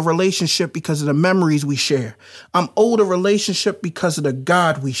owed a relationship because of the memories we share. I'm owed a relationship because of the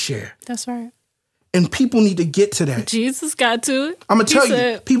God we share. That's right. And people need to get to that. Jesus got to it. I'm going to tell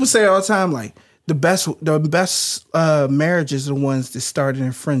you, people say all the time, like, the best marriages are the ones that started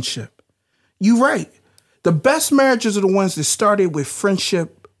in friendship. You're right. The best marriages are the ones that started with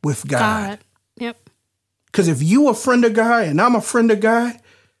friendship with God. Yep. Because if you a friend of God and I'm a friend of God,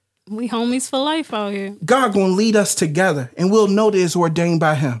 we homies for life out here. God gonna lead us together, and we'll know that it's ordained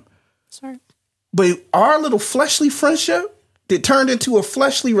by Him. That's right. But our little fleshly friendship that turned into a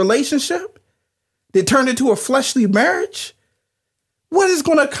fleshly relationship, that turned into a fleshly marriage, what is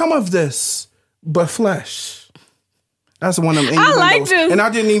gonna come of this but flesh? That's one of them innuendos. I like this. And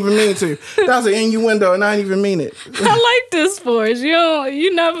I didn't even mean to. That was an innuendo, and I didn't even mean it. I like this, Forrest.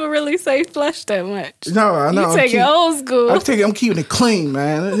 You never really say flesh that much. No, I know. You take it old school. I'm keeping it clean,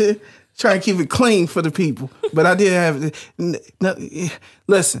 man. Trying to keep it clean for the people. But I did have...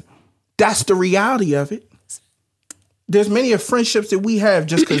 Listen, that's the reality of it. There's many of friendships that we have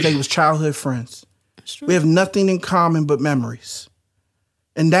just because they was childhood friends. We have nothing in common but memories.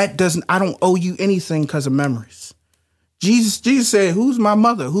 And I don't owe you anything because of memories. Jesus said, "Who's my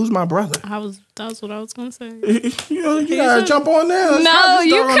mother? Who's my brother?" That's what I was gonna say. You gotta jump on there. No,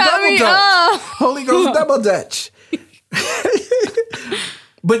 you cut me off. Holy Ghost double dutch.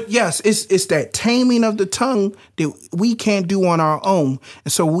 But yes, it's that taming of the tongue that we can't do on our own.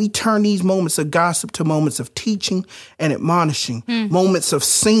 And so we turn these moments of gossip to moments of teaching and admonishing, moments of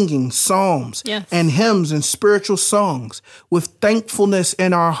singing psalms and hymns and spiritual songs with thankfulness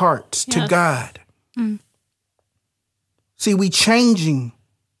in our hearts to God. See, we changing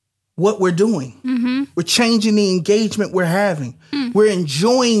what we're doing. Mm-hmm. We're changing the engagement we're having. We're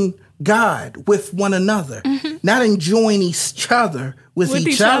enjoying God with one another, not enjoying each other with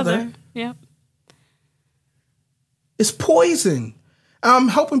each other. Yep. It's poison. I'm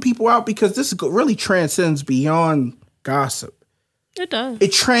helping people out because this really transcends beyond gossip. It does.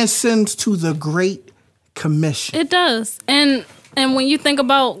 It transcends to the Great Commission. It does. And when you think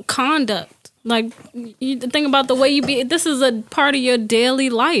about conduct, like, you think about the way you be, this is a part of your daily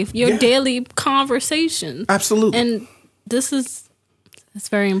life, your daily conversation. Absolutely. And it's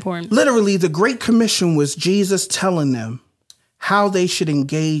very important. Literally, the Great Commission was Jesus telling them how they should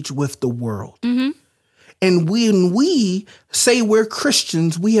engage with the world. Mm-hmm. And when we say we're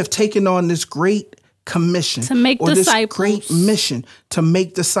Christians, we have taken on this great commission to make disciples. This great mission to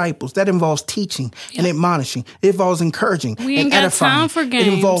make disciples. That involves teaching and admonishing. It involves encouraging and edifying. Time for games.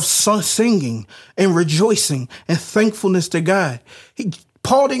 It involves singing and rejoicing and thankfulness to God.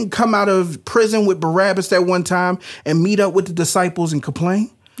 Paul didn't come out of prison with Barabbas that one time and meet up with the disciples and complain.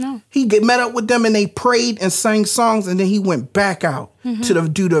 No. He met up with them and they prayed and sang songs, and then he went back out to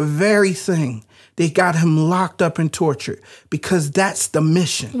do the very thing. They got him locked up and tortured because that's the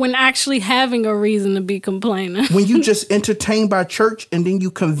mission. When actually having a reason to be complaining. When you just entertained by church and then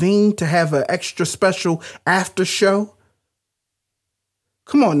you convene to have an extra special after show.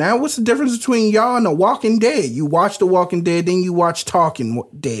 Come on now, what's the difference between y'all and The Walking Dead? You watch The Walking Dead, then you watch Talking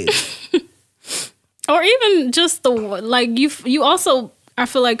Dead. Or even just you also, I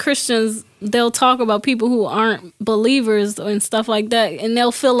feel like Christians, they'll talk about people who aren't believers and stuff like that, and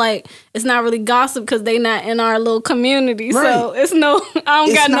they'll feel like it's not really gossip because they not in our little community. Right. So it's not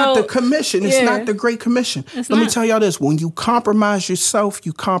the commission. It's not the Great Commission. Let me tell y'all this. When you compromise yourself,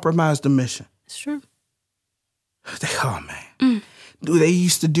 you compromise the mission. It's true. Oh, man. They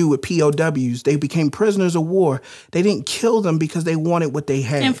used to do with POWs. They became prisoners of war. They didn't kill them because they wanted what they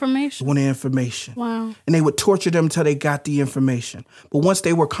had. Information. They wanted information. Wow. And they would torture them until they got the information. But once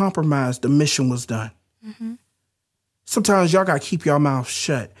they were compromised, the mission was done. Mm-hmm. Sometimes y'all got to keep your mouth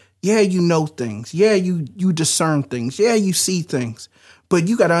shut. Yeah, you know things. Yeah, you discern things. Yeah, you see things. But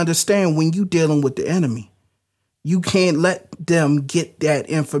you got to understand when you're dealing with the enemy, you can't let them get that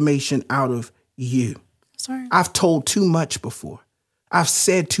information out of you. Sorry. I've told too much before. I've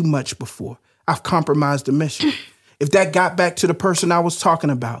said too much before. I've compromised the mission. If that got back to the person I was talking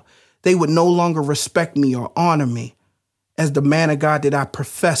about, they would no longer respect me or honor me as the man of God that I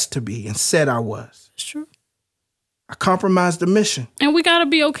professed to be and said I was. It's true. I compromised the mission. And we got to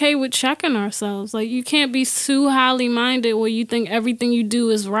be okay with checking ourselves. Like, you can't be too highly minded where you think everything you do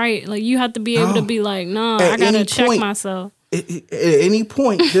is right. Like, you have to be able to be like, no, I got to check myself. At any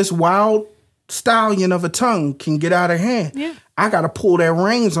point, this wild stallion of a tongue can get out of hand. Yeah. I got to pull that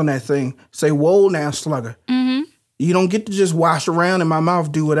reins on that thing. Say, whoa now, slugger. Mm-hmm. You don't get to just wash around in my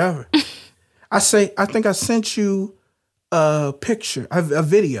mouth, do whatever. I think I sent you a picture, a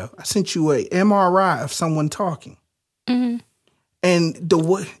video. I sent you a MRI of someone talking. Mm-hmm. And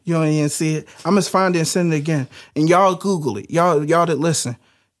you don't even see it. I'm going to find it and send it again. And y'all Google it. Y'all that listen,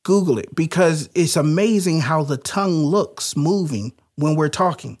 Google it. Because it's amazing how the tongue looks moving when we're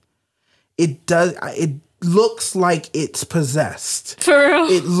talking. It looks like it's possessed. For real?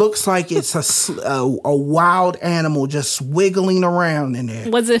 It looks like it's a wild animal just wiggling around in there.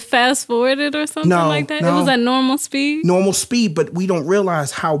 Was it fast forwarded or something like that? No. It was at normal speed? Normal speed, but we don't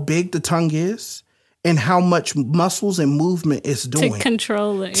realize how big the tongue is and how much muscles and movement it's doing. To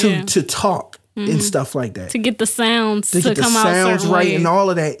control it, to talk and stuff like that. To get the sounds to get the come out sounds right ways. And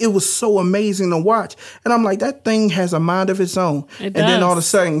all of that. It was so amazing to watch. And I'm like, that thing has a mind of its own. It does. And then all of a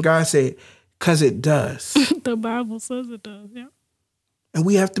sudden, God said, because it does. The Bible says it does, yeah. And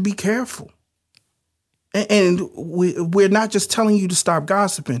we have to be careful. And we're not just telling you to stop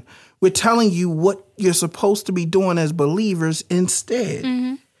gossiping. We're telling you what you're supposed to be doing as believers instead.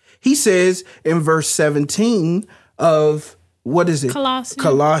 Mm-hmm. He says in verse 17 of, what is it?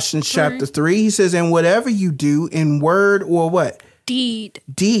 Colossians chapter 3. He says, and whatever you do in word or what? Deed,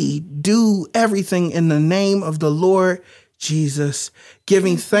 do everything in the name of the Lord Jesus,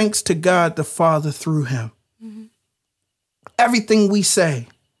 giving thanks to God the Father through him. Mm-hmm. Everything we say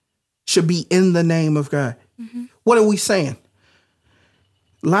should be in the name of God. Mm-hmm. What are we saying?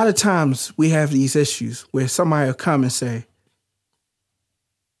 A lot of times we have these issues where somebody will come and say,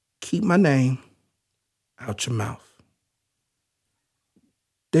 keep my name out your mouth.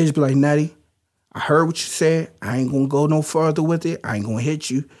 They just be like, Natty, I heard what you said. I ain't going to go no further with it. I ain't going to hit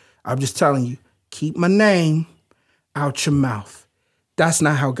you. I'm just telling you, keep my name out your mouth. That's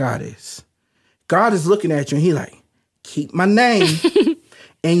not how God is. God is looking at you and he like, keep my name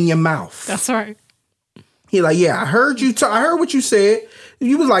in your mouth. That's right. He like, yeah, I heard you. I heard what you said.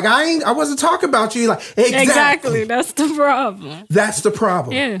 You was like, I wasn't talking about you. He like, exactly. That's the problem. That's the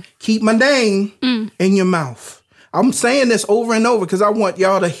problem. Yeah. Keep my name in your mouth. I'm saying this over and over because I want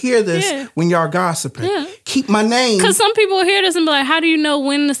y'all to hear this when y'all gossiping. Yeah. Keep my name. Because some people hear this and be like, how do you know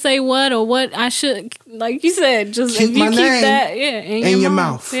when to say what or what I should, like you said, just keep if you my keep name that in your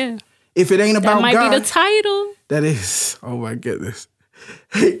mouth. Yeah. If it ain't about God. That might be the title. That is. Oh my goodness.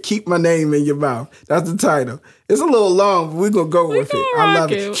 Keep my name in your mouth. That's the title. It's a little long, but we're going to go with it. I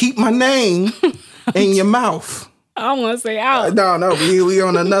love it. Keep my name in your mouth. I want to say out. No, we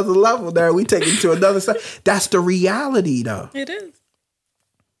on another level there. We take it to another side. That's the reality, though. It is.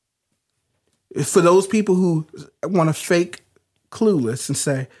 For those people who want to fake clueless and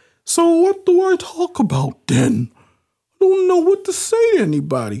say, so what do I talk about then? I don't know what to say to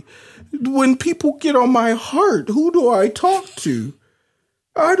anybody. When people get on my heart, who do I talk to?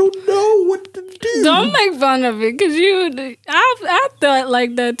 I don't know what to do. Don't make fun of it, because I thought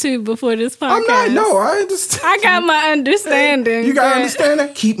like that too before this podcast. I understand. I got my understanding. You got to understand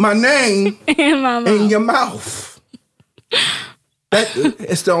that? Keep my name in my mouth. In your mouth.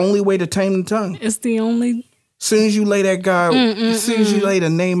 It's the only way to tame the tongue. It's the only. As soon as you lay that God, as soon as you lay the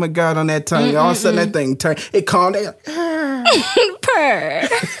name of God on that tongue, all of a sudden that thing turn. It calmed down. Purr.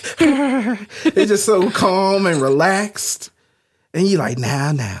 It's just so calm and relaxed. And you're like,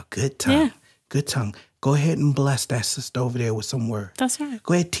 now, good tongue. Yeah. Good tongue. Go ahead and bless that sister over there with some word. That's right.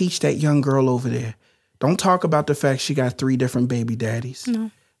 Go ahead and teach that young girl over there Don't talk about the fact she got 3 different baby daddies.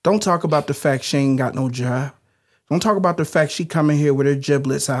 No. Don't talk about the fact she ain't got no job. Don't talk about the fact she coming here with her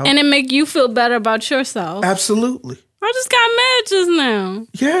giblets out. And it make you feel better about yourself. Absolutely. I just got mad just now.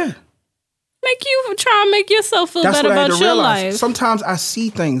 Yeah. Make you try and make yourself feel better about your realize. life. Sometimes I see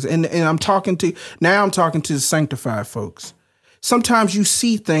things, and I'm talking to the sanctified folks. Sometimes you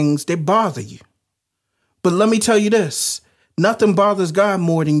see things that bother you. But let me tell you this. Nothing bothers God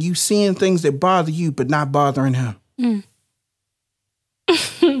more than you seeing things that bother you, but not bothering him.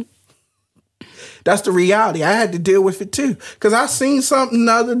 That's the reality. I had to deal with it too. Because I seen something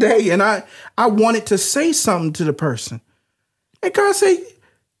the other day and I wanted to say something to the person. And God said,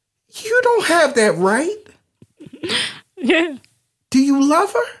 you don't have that right. Yeah. Do you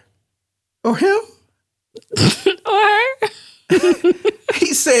love her? Or him? Or her?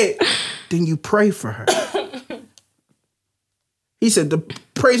 He said, then you pray for her. He said, the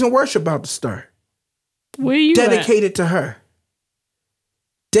praise and worship about to start. Where you dedicated to her.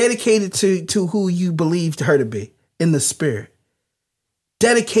 Dedicated to who you believed her to be in the spirit.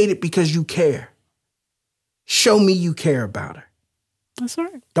 Dedicated because you care. Show me you care about her. That's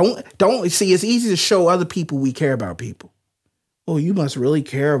right. Don't see, it's easy to show other people we care about people. Oh, you must really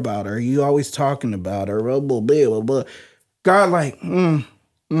care about her. You always talking about her. Blah, blah, blah, blah, blah. God like, I'm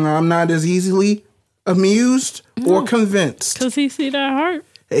not as easily amused or convinced. Because he see that heart.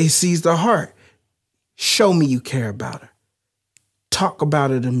 He sees the heart. Show me you care about her. Talk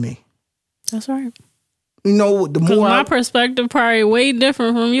about it to me. That's right. You know, the more my perspective probably way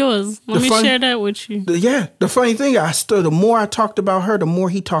different from yours. Let me share that with you. The funny thing, the more I talked about her, the more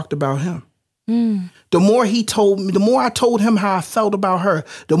he talked about him. The more he told me, the more I told him how I felt about her,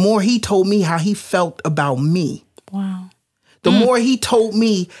 the more he told me how he felt about me. Wow. The more he told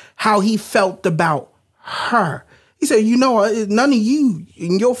me how he felt about her. He said, none of you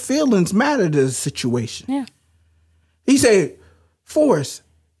and your feelings matter to the situation. Yeah. He said, Forrest,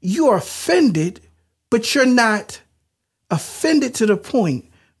 you're offended, but you're not offended to the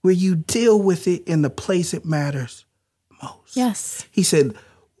point where you deal with it in the place it matters most. Yes. He said,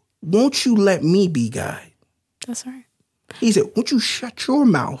 won't you let me be God? That's right. He said, won't you shut your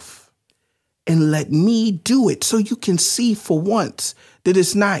mouth and let me do it so you can see for once that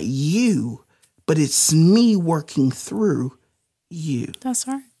it's not you, but it's me working through you. That's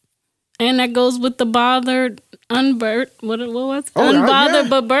right. And that goes with the bothered, unbothered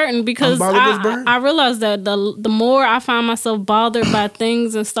but burdened, because I realized that the more I find myself bothered by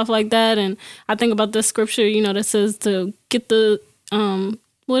things and stuff like that, and I think about this scripture, that says to get the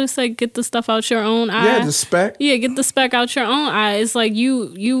what did it say? Get the stuff out your own eye. Yeah, the speck. Yeah, get the speck out your own eye. It's like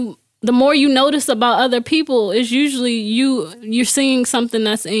you. The more you notice about other people, it's usually you're seeing something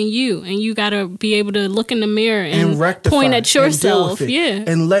that's in you, and you got to be able to look in the mirror and rectify, point at yourself. Yeah,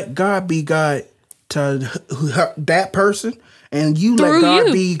 and let God be God to that person, and you let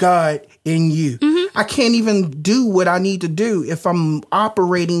God be God in you. Mm-hmm. I can't even do what I need to do if I'm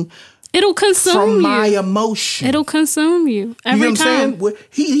operating. It'll consume from you. My emotion. It'll consume you every time. What I'm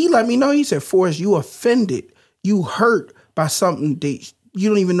saying? He let me know. He said, "Forrest, you offended, you hurt by something that." You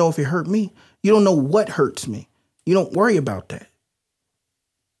don't even know if it hurt me. You don't know what hurts me. You don't worry about that.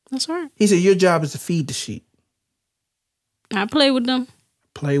 That's right. He said, your job is to feed the sheep. Not play with them.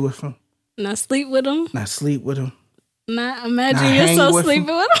 Play with them. Not sleep with them. Not sleep with them. Not imagine yourself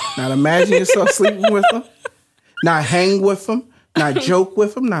sleeping with them. Not imagine yourself sleeping with them. Not hang with them. Not joke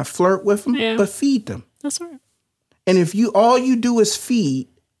with them. Not flirt with them. Yeah. But feed them. That's right. And if all you do is feed,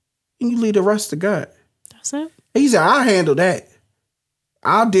 and you leave the rest to God. That's it. He said, I'll handle that.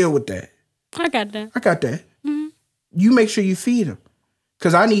 I'll deal with that. I got that. Mm-hmm. You make sure you feed him.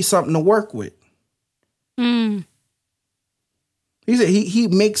 Because I need something to work with. He said he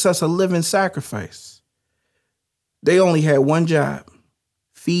makes us a living sacrifice. They only had one job.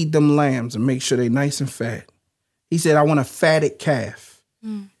 Feed them lambs and make sure they're nice and fat. He said, I want a fatted calf.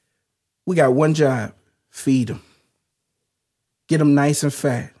 We got one job. Feed them. Get them nice and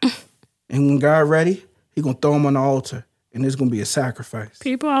fat. And when God ready, he going to throw them on the altar. And there's going to be a sacrifice.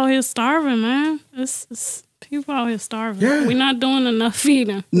 People out here starving, man. It's people out here starving. Yeah. We're not doing enough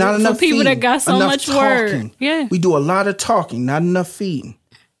feeding. Not enough people feeding. that got so much word. Yeah. We do a lot of talking, not enough feeding.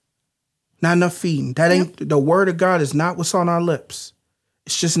 Not enough feeding. That ain't the word of God is not what's on our lips.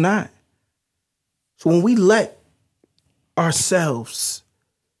 It's just not. So when we let ourselves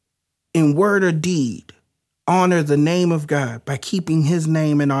in word or deed honor the name of God by keeping his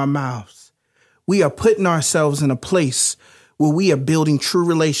name in our mouths, we are putting ourselves in a place where we are building true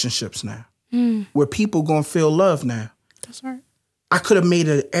relationships now, where people going to feel love now. That's right. I could have made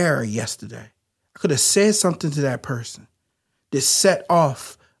an error yesterday. I could have said something to that person that set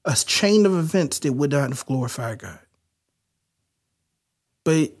off a chain of events that would not have glorified God.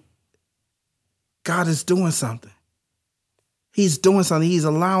 But God is doing something. He's doing something. He's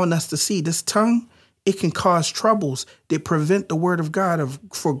allowing us to see this tongue. It can cause troubles that prevent the word of God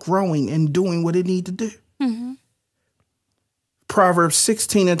for growing and doing what it needs to do. Mm-hmm. Proverbs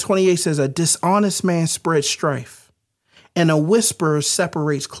 16:28 says, a dishonest man spreads strife, and a whisperer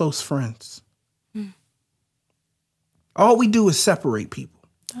separates close friends. Mm. All we do is separate people.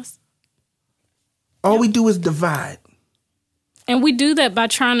 All we do is divide. And we do that by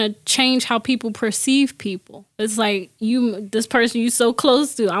trying to change how people perceive people. It's like, this person you so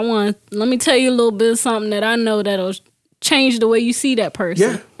close to, let me tell you a little bit of something that I know that'll change the way you see that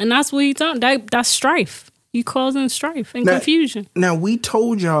person. Yeah. And that's what he's talking. That's strife. You causing strife and confusion. Now, we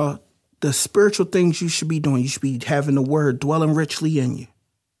told y'all the spiritual things you should be doing. You should be having the word dwelling richly in you.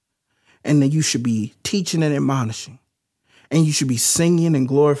 And then you should be teaching and admonishing. And you should be singing and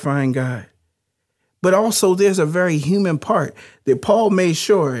glorifying God. But also there's a very human part that Paul made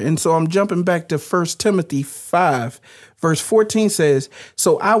sure. And so I'm jumping back to 1 Timothy 5, verse 14 says,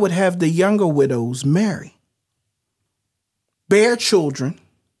 so I would have the younger widows marry, bear children,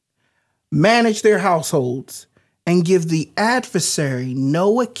 manage their households, and give the adversary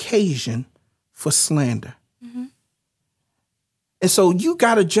no occasion for slander. Mm-hmm. And so you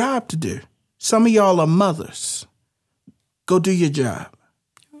got a job to do. Some of y'all are mothers. Go do your job.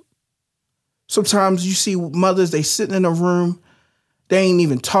 Sometimes you see mothers, they sitting in a room, they ain't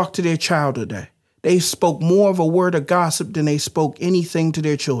even talked to their child today. They spoke more of a word of gossip than they spoke anything to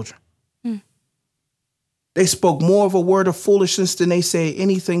their children. Mm. They spoke more of a word of foolishness than they said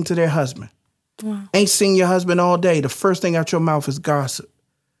anything to their husband. Wow. Ain't seen your husband all day. The first thing out your mouth is gossip.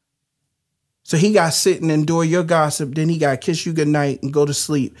 So he got to sit and endure your gossip. Then he got to kiss you goodnight and go to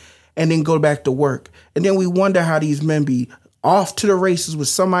sleep and then go back to work. And then we wonder how these men be off to the races with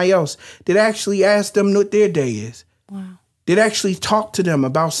somebody else that actually ask them what their day is. Wow. That actually talk to them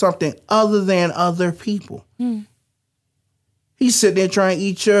about something other than other people. Mm. He's sitting there trying to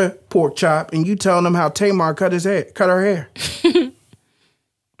eat your pork chop and you telling him how Tamar cut her hair.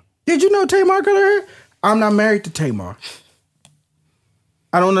 Did you know Tamar cut her hair? I'm not married to Tamar.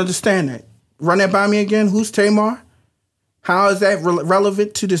 I don't understand that. Run that by me again. Who's Tamar? How is that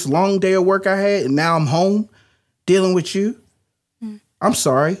relevant to this long day of work I had and now I'm home dealing with you? I'm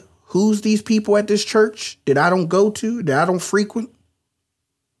sorry. Who's these people at this church that I don't go to, that I don't frequent?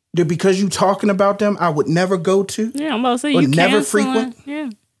 That because you talking about them, I would never go to? Yeah, I'm about to say you never frequent?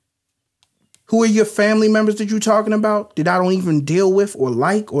 Yeah. Who are your family members that you talking about that I don't even deal with or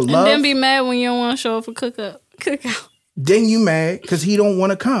like or love? And then be mad when you don't want to show up for cookout. Then you mad because he don't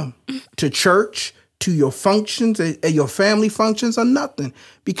want to come to church, to your functions, your family functions or nothing.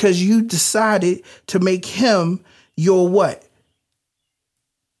 Because you decided to make him your what?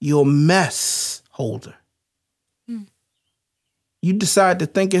 Your mess holder. Hmm. You decide to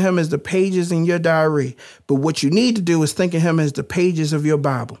think of him as the pages in your diary. But what you need to do is think of him as the pages of your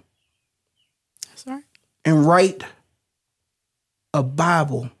Bible. That's right. And write a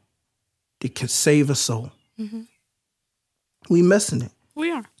Bible that can save a soul. Mm-hmm. We missing it. We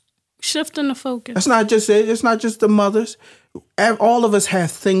are. Shifting the focus. That's not just it. It's not just the mothers. All of us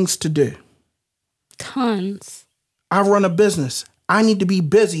have things to do. Tons. I run a business. I need to be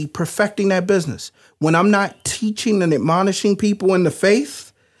busy perfecting that business. When I'm not teaching and admonishing people in the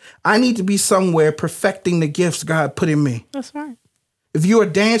faith, I need to be somewhere perfecting the gifts God put in me. That's right. If you're a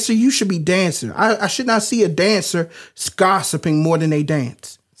dancer, you should be dancing. I should not see a dancer gossiping more than they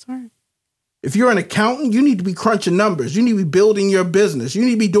dance. That's right. If you're an accountant, you need to be crunching numbers. You need to be building your business. You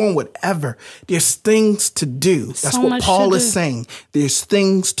need to be doing whatever. There's things to do. That's so what Paul is saying. There's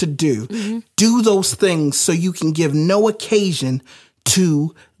things to do. Mm-hmm. Do those things so you can give no occasion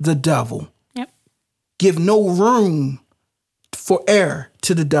to the devil. Yep. Give no room for error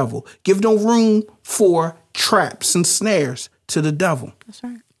to the devil. Give no room for traps and snares to the devil. That's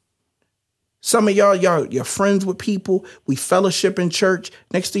right. Some of you're friends with people. We fellowship in church.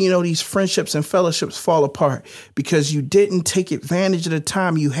 Next thing you know, these friendships and fellowships fall apart because you didn't take advantage of the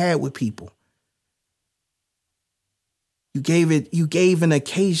time you had with people. You gave an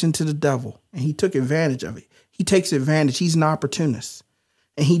occasion to the devil and he took advantage of it. He takes advantage. He's an opportunist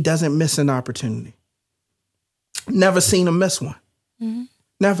and he doesn't miss an opportunity. Never seen him miss one. Mm-hmm.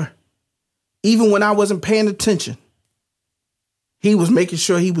 Never. Even when I wasn't paying attention. He was making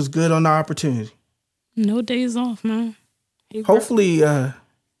sure he was good on the opportunity. No days off, man. Hopefully,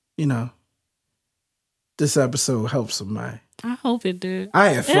 this episode helps somebody. I hope it did. I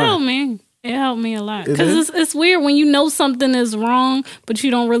had fun. It helped me a lot. Because it's weird when you know something is wrong, but you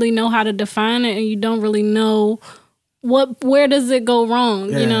don't really know how to define it and you don't really know where does it go wrong?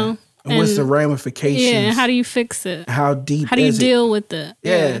 Yeah. You know, and what's the ramifications? Yeah, and how do you fix it? How deep? How do you deal with it?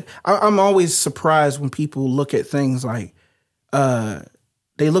 Yeah, I'm always surprised when people look at things like,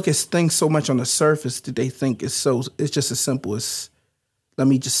 they look at things so much on the surface that they think it's just as simple as, let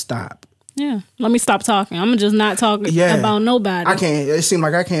me just stop. Yeah, let me stop talking. I'm just not talking about nobody. I can't. It seems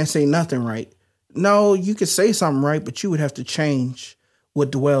like I can't say nothing right. No, you could say something right, but you would have to change what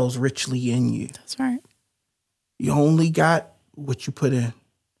dwells richly in you. That's right. You only got what you put in.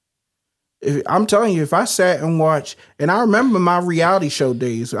 I'm telling you, if I sat and watched, and I remember my reality show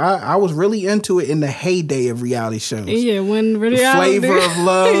days, I was really into it in the heyday of reality shows. Yeah, when reality. Flavor of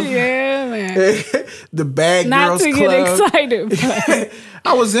Love. Yeah, man. The Bad Not Girls to Club. get excited, but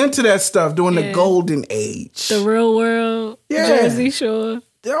I was into that stuff during the golden age. The Real World, Jersey Shore.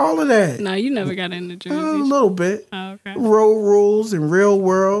 All of that. No, you never got into Jersey Shore. A little bit. Oh, okay. Road Rules and Real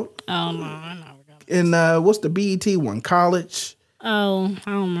World. Oh, no, I never got it. And what's the BET one? College. Oh,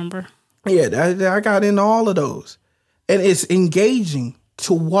 I don't remember. Yeah, I got into all of those. And it's engaging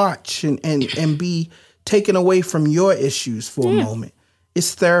to watch and be taken away from your issues for a moment.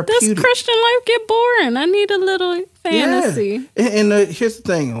 It's therapeutic. Does Christian life get boring? I need a little fantasy. Yeah. And here's the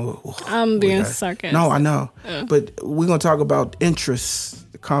thing. I'm being sarcastic. No, I know. But we're going to talk about interests,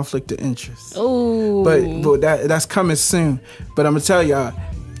 the conflict of interest. Oh. But that's coming soon. But I'm going to tell y'all,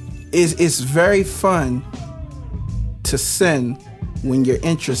 it's very fun to sin when your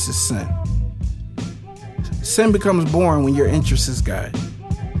interest is sin. Sin becomes boring when your interest is God.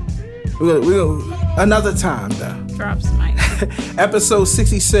 We'll another time though. Drops mic. Episode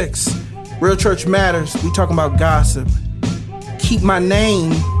 66, Real Church Matters. We talking about gossip. Keep my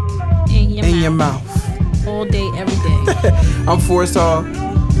name in your mouth. All day, every day. I'm Forrest Hall.